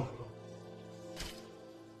below.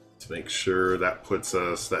 To make sure that puts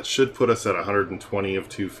us, that should put us at 120 of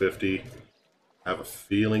 250. I have a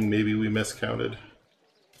feeling maybe we miscounted.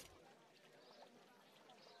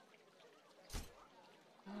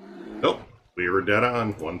 Nope, we were dead on,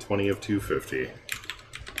 120 of 250.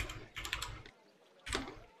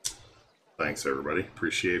 Thanks everybody,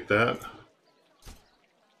 appreciate that.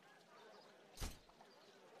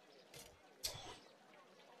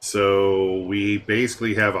 So we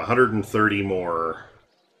basically have 130 more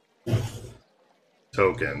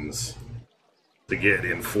tokens to get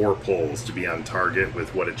in 4 pulls to be on target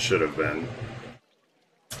with what it should have been.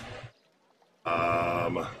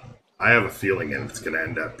 I have a feeling it's going to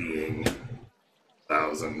end up being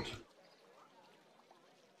 1,000.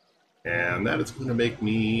 And that is going to make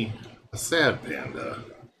me a sad panda.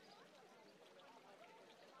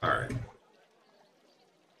 Alright.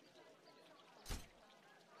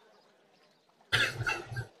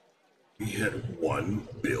 We had 1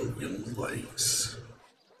 billion likes.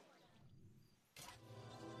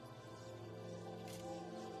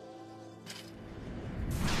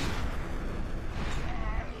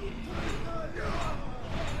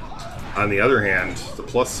 On the other hand, the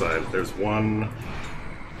plus side, there's one...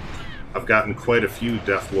 I've gotten quite a few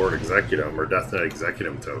Death Lord Executum, or Death Knight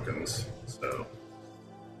Executum tokens, so...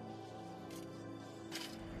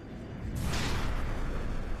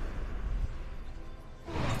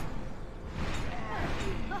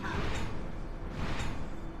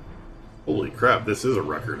 Holy crap, this is a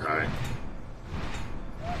record high.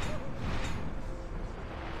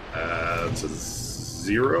 That's a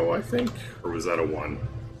 0, I think? Or was that a 1?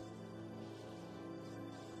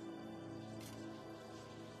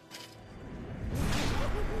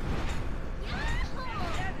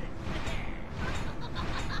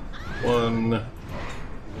 One.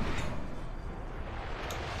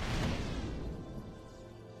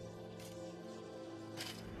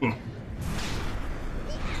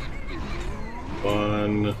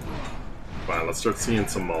 One. Fine, let's start seeing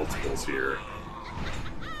some multiples here.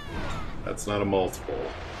 That's not a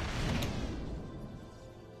multiple.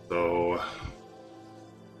 So,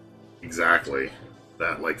 exactly.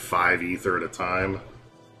 That like 5 ether at a time.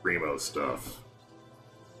 Primo stuff.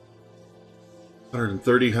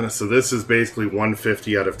 130, so this is basically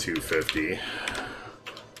 150 out of 250.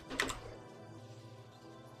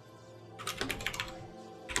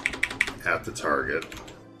 At the target.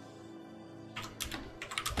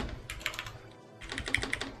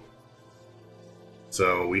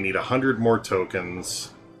 So we need 100 more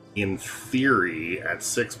tokens. In theory, at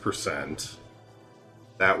 6%,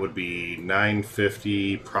 that would be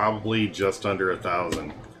 950, probably just under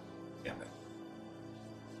 1,000. Damn it.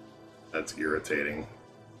 That's irritating.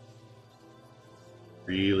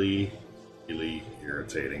 Really, really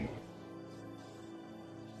irritating.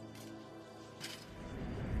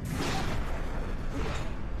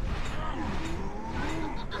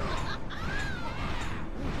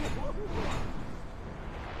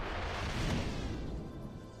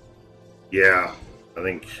 Yeah, I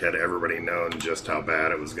think had everybody known just how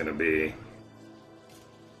bad it was going to be.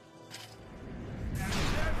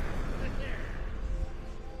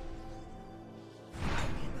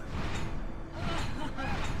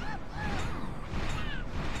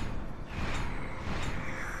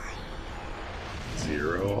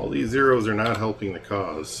 Zero. All these zeros are not helping the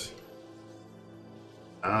cause.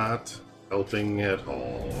 Not helping at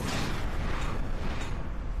all.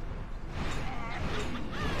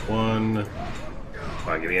 One. Come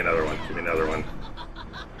on, give me another one. Give me another one.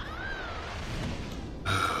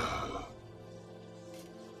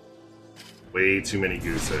 Way too many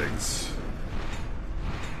goose eggs.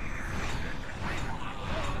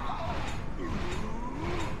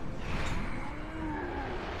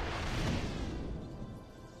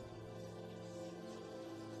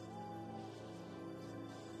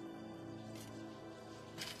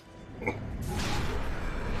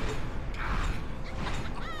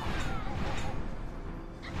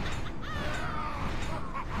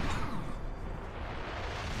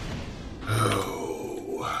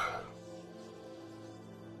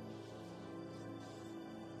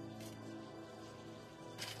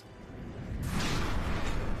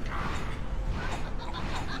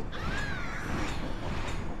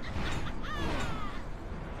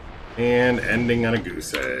 And ending on a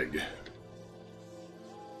goose egg.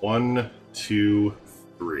 1, 2,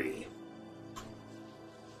 3.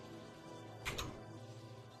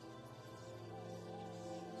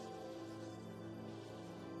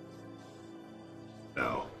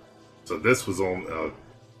 No. So this was only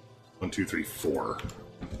 1, 2, 3, 4.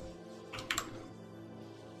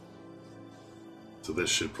 So this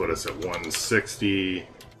should put us at 160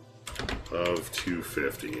 of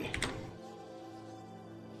 250.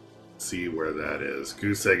 See where that is.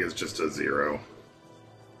 Goose egg is just a 0.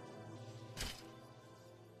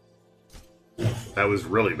 That was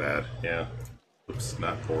really bad, yeah. Oops,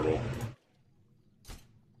 not portal.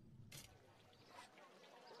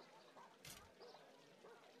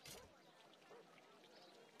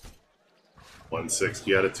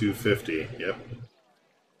 $160 out of 250, yep.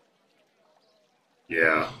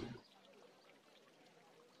 Yeah.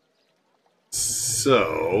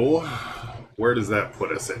 So, where does that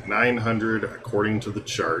put us? At 900 according to the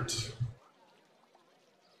chart.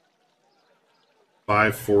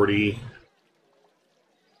 540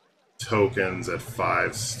 tokens at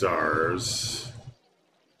 5 stars.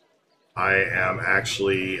 I am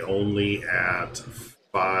actually only at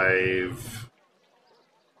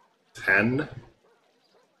 510.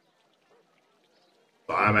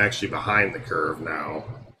 So I'm actually behind the curve now.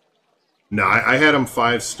 No, I had him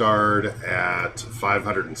 5-starred at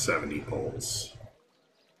 570 polls.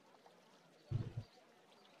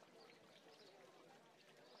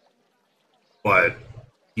 But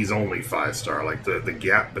he's only 5-star. Like the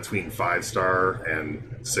gap between 5-star and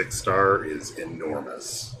 6-star is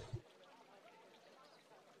enormous.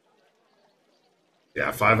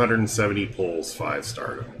 Yeah, 570 polls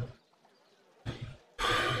 5-starred him.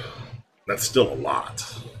 That's still a lot.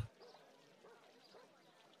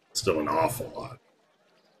 Still an awful lot.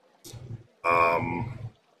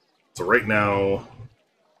 So right now,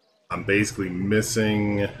 I'm basically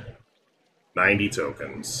missing 90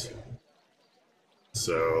 tokens.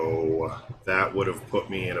 So that would have put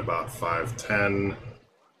me in about 510.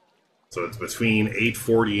 So it's between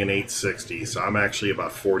 840 and 860. So I'm actually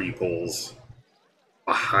about 40 pulls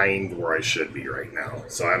behind where I should be right now.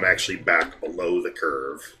 So I'm actually back below the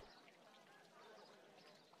curve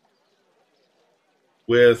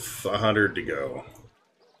with 100 to go.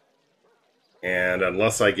 And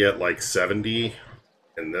unless I get like 70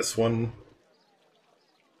 in this one,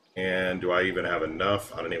 and do I even have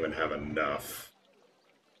enough? I don't even have enough.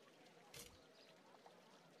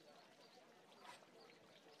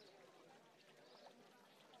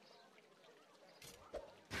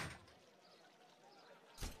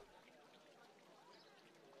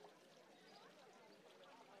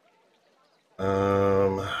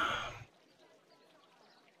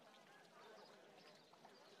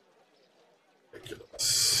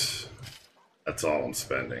 Ridiculous. That's all I'm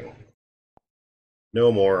spending.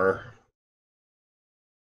 No more.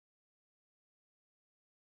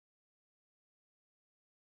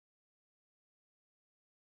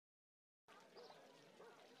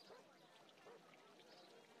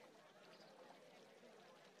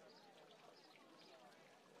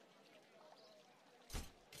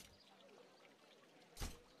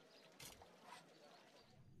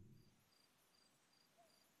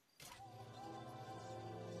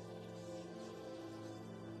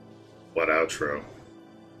 What outro?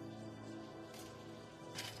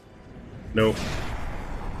 Nope.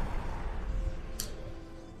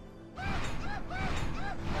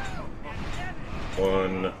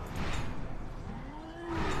 One.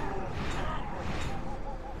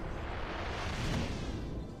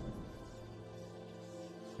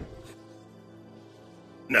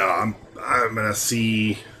 No, I'm gonna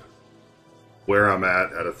see where I'm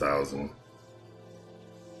at 1,000,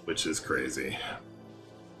 which is crazy.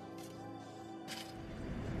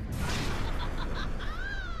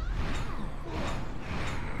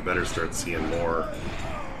 Better start seeing more.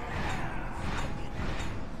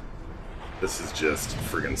 This is just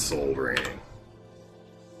friggin' soul draining.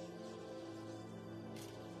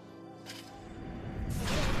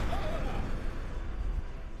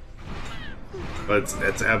 But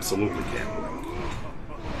it's absolutely gambling.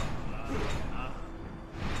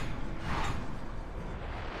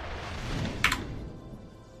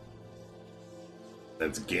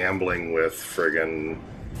 It's gambling with friggin'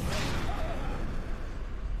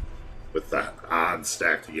 with the odds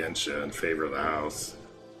stacked against you in favor of the house.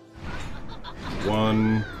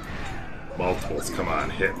 One. Multiples, come on,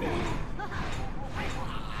 hit me.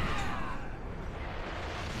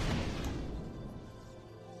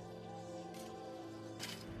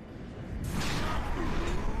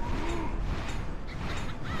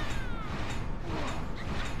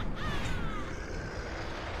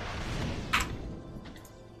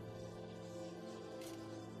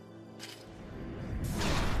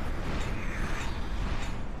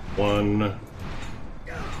 One,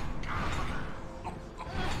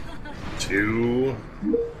 two,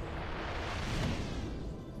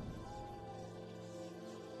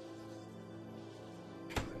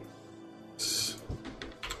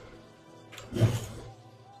 all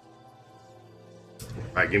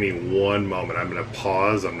right, give me one moment. I'm going to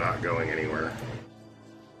pause. I'm not going anywhere.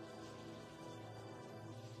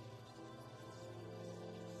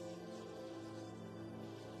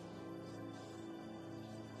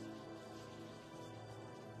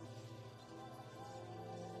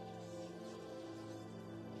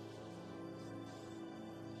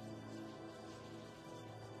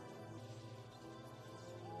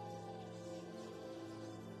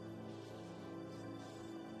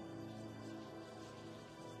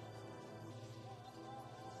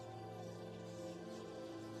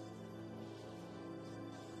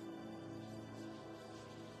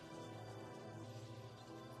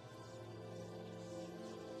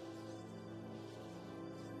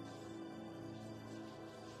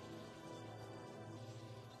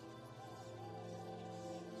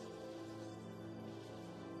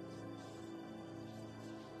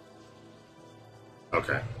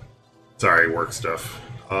 Okay. Sorry, work stuff.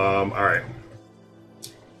 Alright.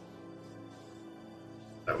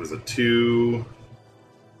 That was a 2.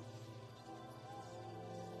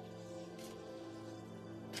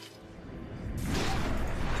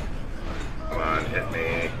 Come on, hit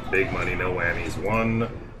me. Big money, no whammies. 1.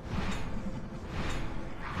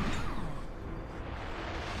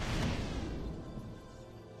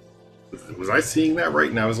 Was I seeing that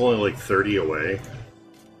right now? I was only like 30 away.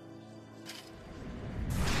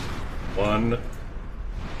 1.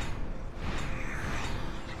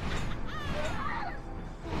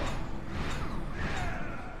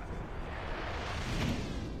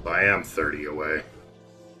 I am 30 away.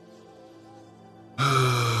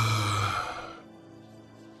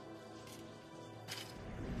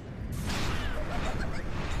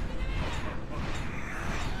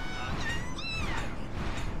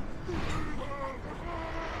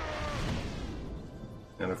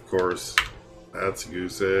 course. That's a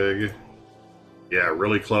goose egg. Yeah,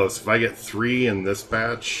 really close. If I get 3 in this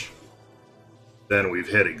batch, then we've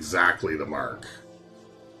hit exactly the mark.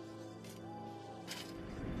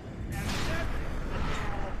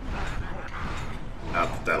 Not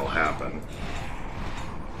that that'll happen.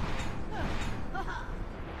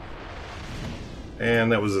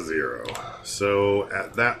 And that was a 0. So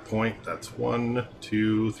at that point, that's 1,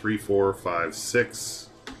 2, 3, 4, 5, 6,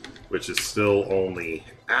 which is still only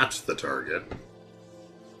at the target.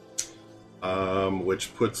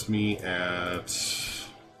 Which puts me at...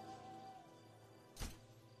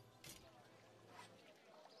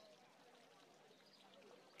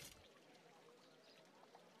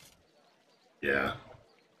 Yeah.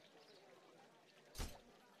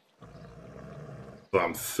 So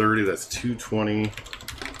I'm 30, that's 220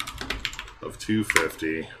 of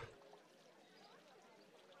 250.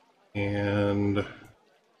 And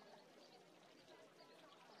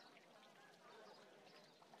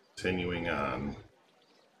continuing on.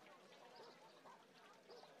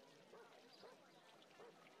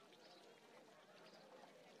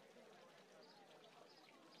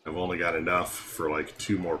 I've only got enough for like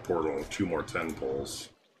 2 more 10 pulls.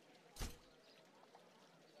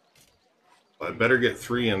 I better get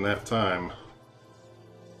 3 in that time.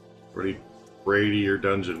 Ready to your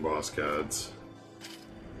dungeon boss cards.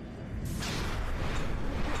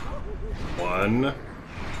 1.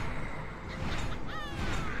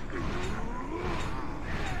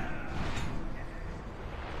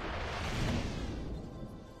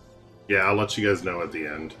 Yeah, I'll let you guys know at the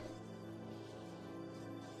end.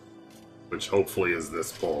 Which hopefully is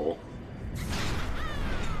this pull.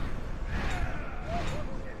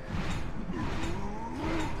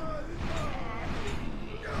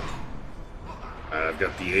 I've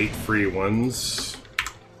got the 8 free ones.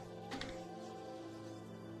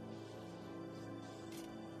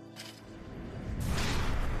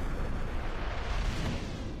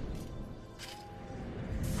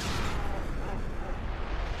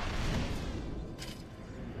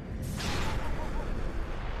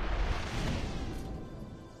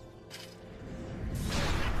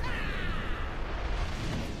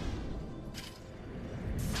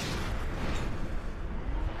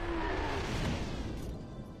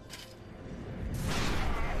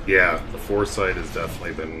 Yeah, the foresight has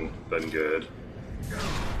definitely been good.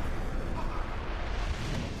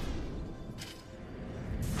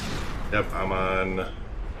 Yep, I'm on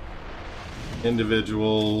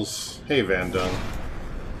individuals. Hey, Van Dung.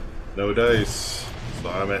 No dice. So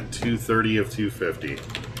I'm at 230 of 250.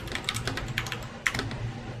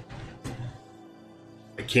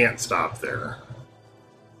 I can't stop there.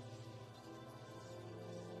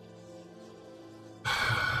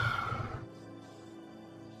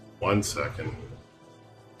 One second.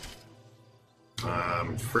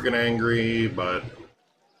 I'm friggin' angry, but...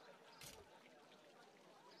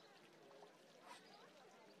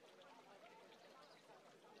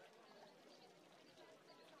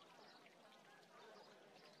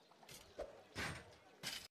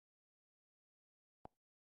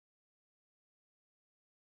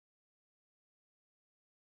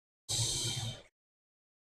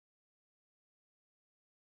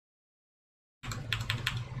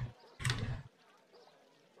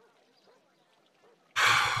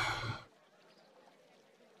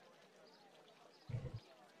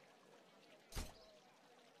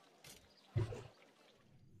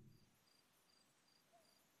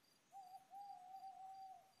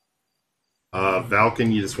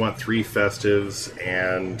 Valken, you just want 3 festives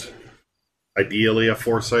and ideally a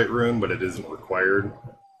foresight rune, but it isn't required.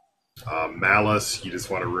 Malice, you just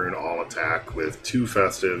want to rune all attack with 2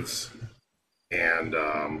 festives and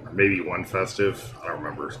maybe 1 festive. I don't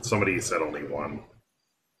remember. Somebody said only 1.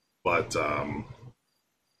 But, and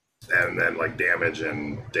then like damage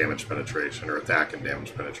and damage penetration, or attack and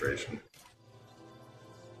damage penetration.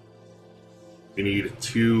 We need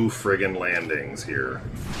 2 friggin' landings here.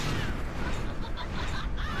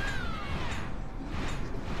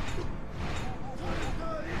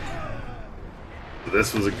 So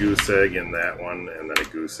this was a goose egg in that one, and then a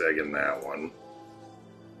goose egg in that one.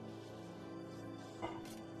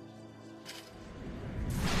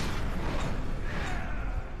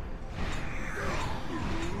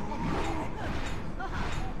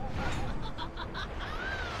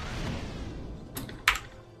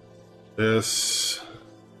 This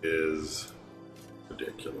is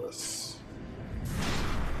ridiculous.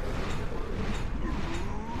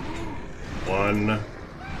 1.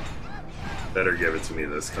 Better give it to me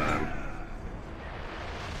this time.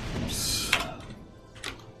 Oops.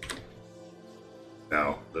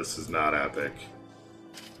 No, this is not epic.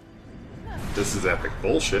 This is epic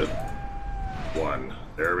bullshit. 1.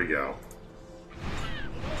 There we go.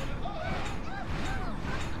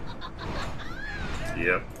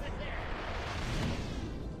 Yep.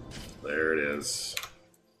 There it is.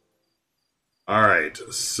 Alright,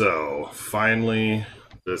 so finally,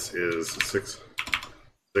 this is 6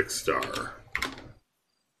 star.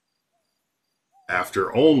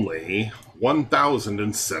 After only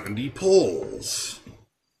 1,070 pulls.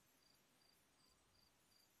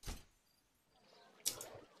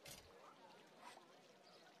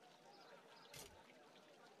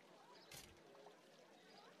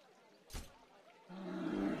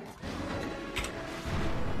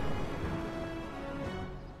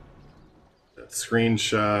 That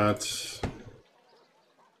screenshot.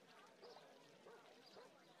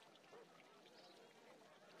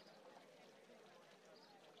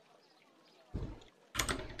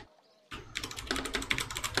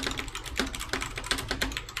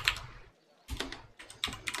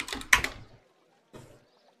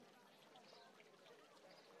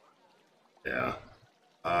 Yeah,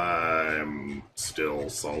 I'm still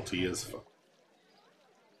salty as fuck.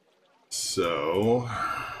 So,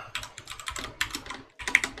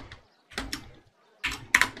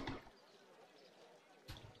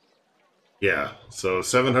 yeah, so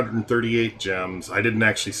 738 gems. I didn't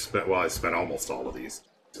actually spend, well, I spent almost all of these.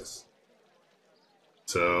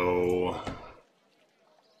 So,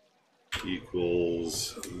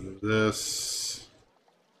 equals this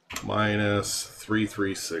minus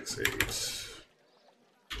 3368.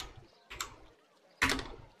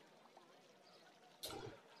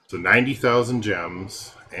 So 90,000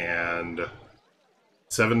 gems and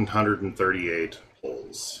 738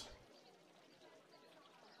 pulls.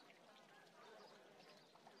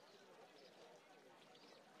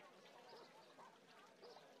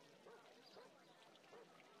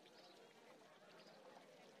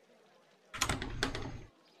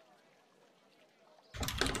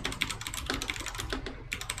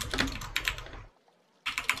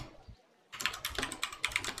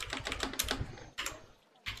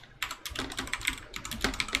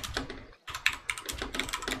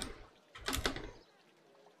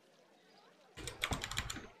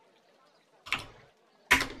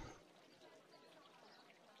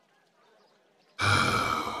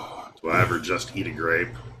 Do I ever just eat a grape?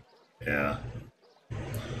 Yeah.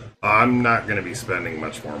 I'm not going to be spending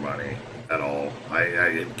much more money at all.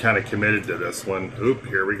 I kind of committed to this one. Oop,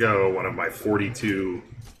 here we go. One of my 42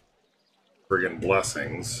 friggin'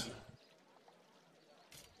 blessings.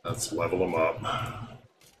 Let's level them up.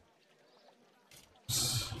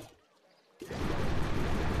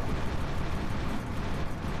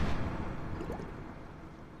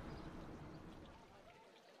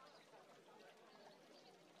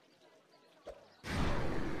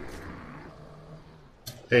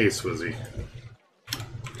 Hey, Swizzy.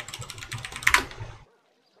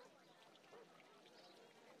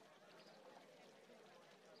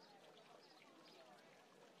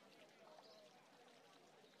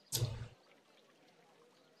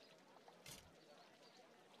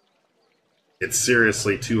 It's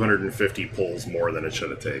seriously 250 pulls more than it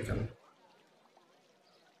should have taken.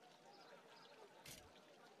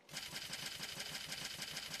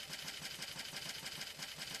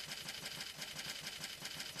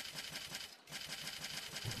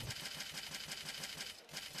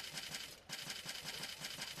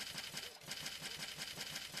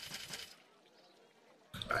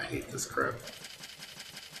 I hate this crap.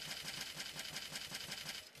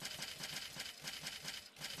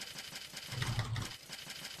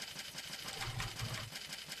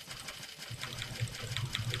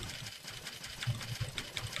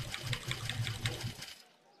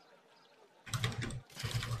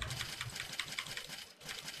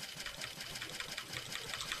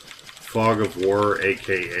 Fog of War,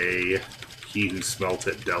 aka He Who Smelt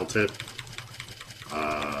It Dealt It.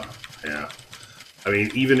 Yeah. I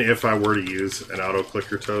mean, even if I were to use an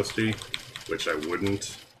auto-clicker toasty, which I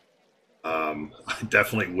wouldn't, I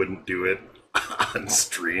definitely wouldn't do it on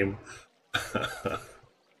stream.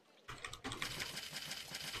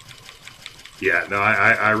 Yeah, no,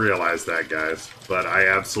 I realize that, guys. But I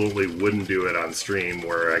absolutely wouldn't do it on stream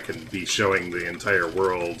where I can be showing the entire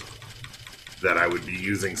world that I would be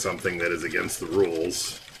using something that is against the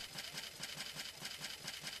rules.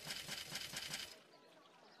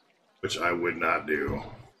 Which I would not do.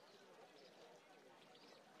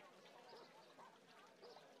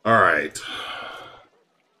 Alright.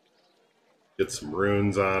 Get some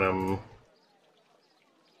runes on him.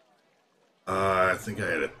 I think I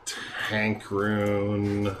had a tank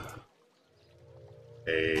rune. What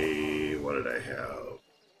did I have?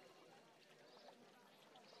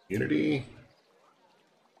 Unity?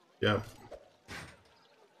 Yeah.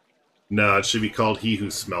 No, it should be called He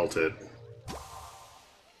Who Smelt It.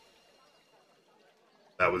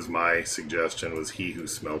 That was my suggestion, was He Who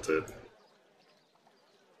Smelt It.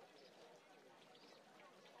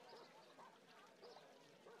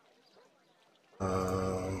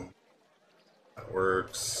 That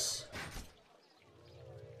works.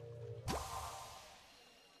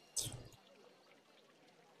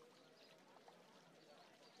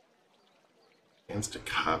 Chance to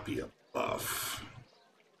copy a buff.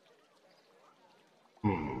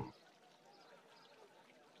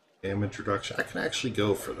 Damage reduction. I can actually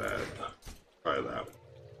go for that. Try that.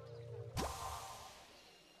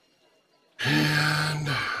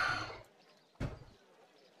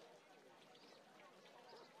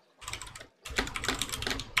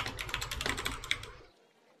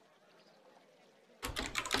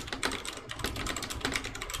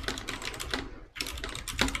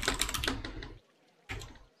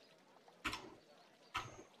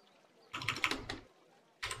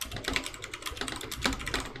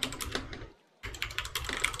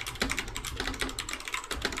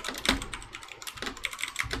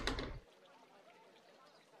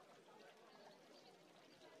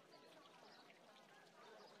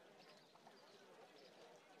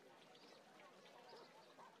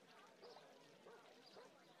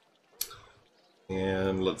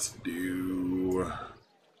 And let's do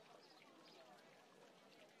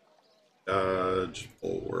dodge,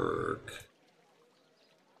 bulwark.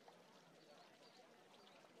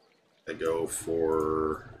 I go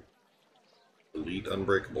for elite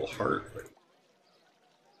unbreakable heart.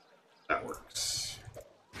 That works.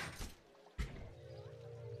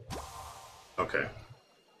 Okay.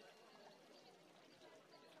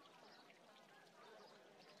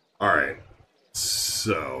 All right.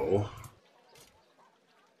 So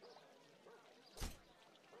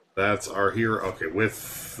that's our hero. Okay,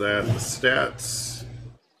 with that, the stats.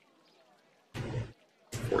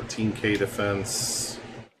 14k defense.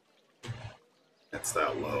 That's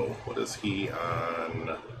that low. What is he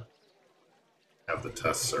on? Have the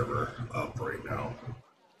test server up right now.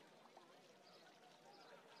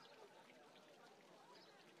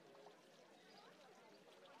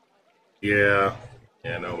 Yeah,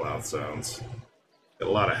 no mouth sounds. Got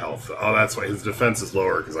a lot of health. Oh, that's why his defense is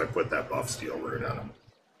lower, because I put that buff steel rune on him.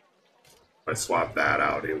 If I swap that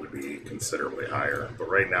out, it would be considerably higher. But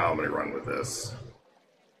right now, I'm going to run with this.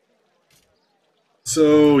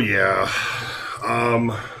 So, yeah.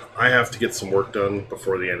 I have to get some work done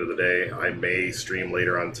before the end of the day. I may stream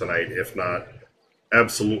later on tonight, if not,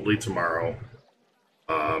 absolutely tomorrow.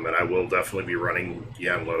 And I will definitely be running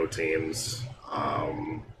low teams.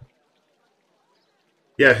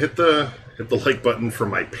 Yeah, hit the like button for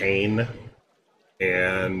my pain,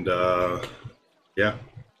 and yeah,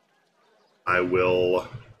 I will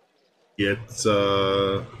get.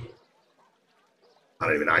 I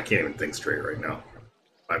can't even think straight right now.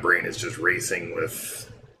 My brain is just racing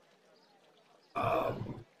with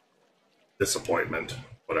disappointment,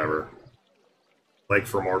 whatever. Like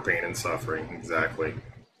for more pain and suffering, exactly.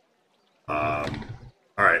 All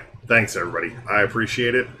right, thanks everybody. I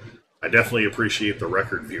appreciate it. I definitely appreciate the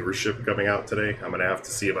record viewership coming out today. I'm going to have to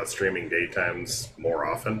see about streaming daytimes more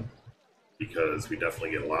often, because we definitely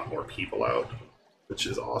get a lot more people out, which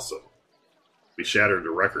is awesome. We shattered the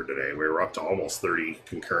record today. We were up to almost 30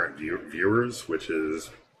 concurrent viewers, which is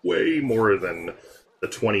way more than the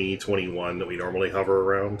 20, 21 that we normally hover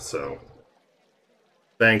around. So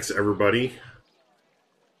thanks everybody.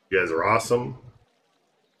 You guys are awesome,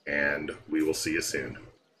 and we will see you soon.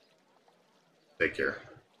 Take care.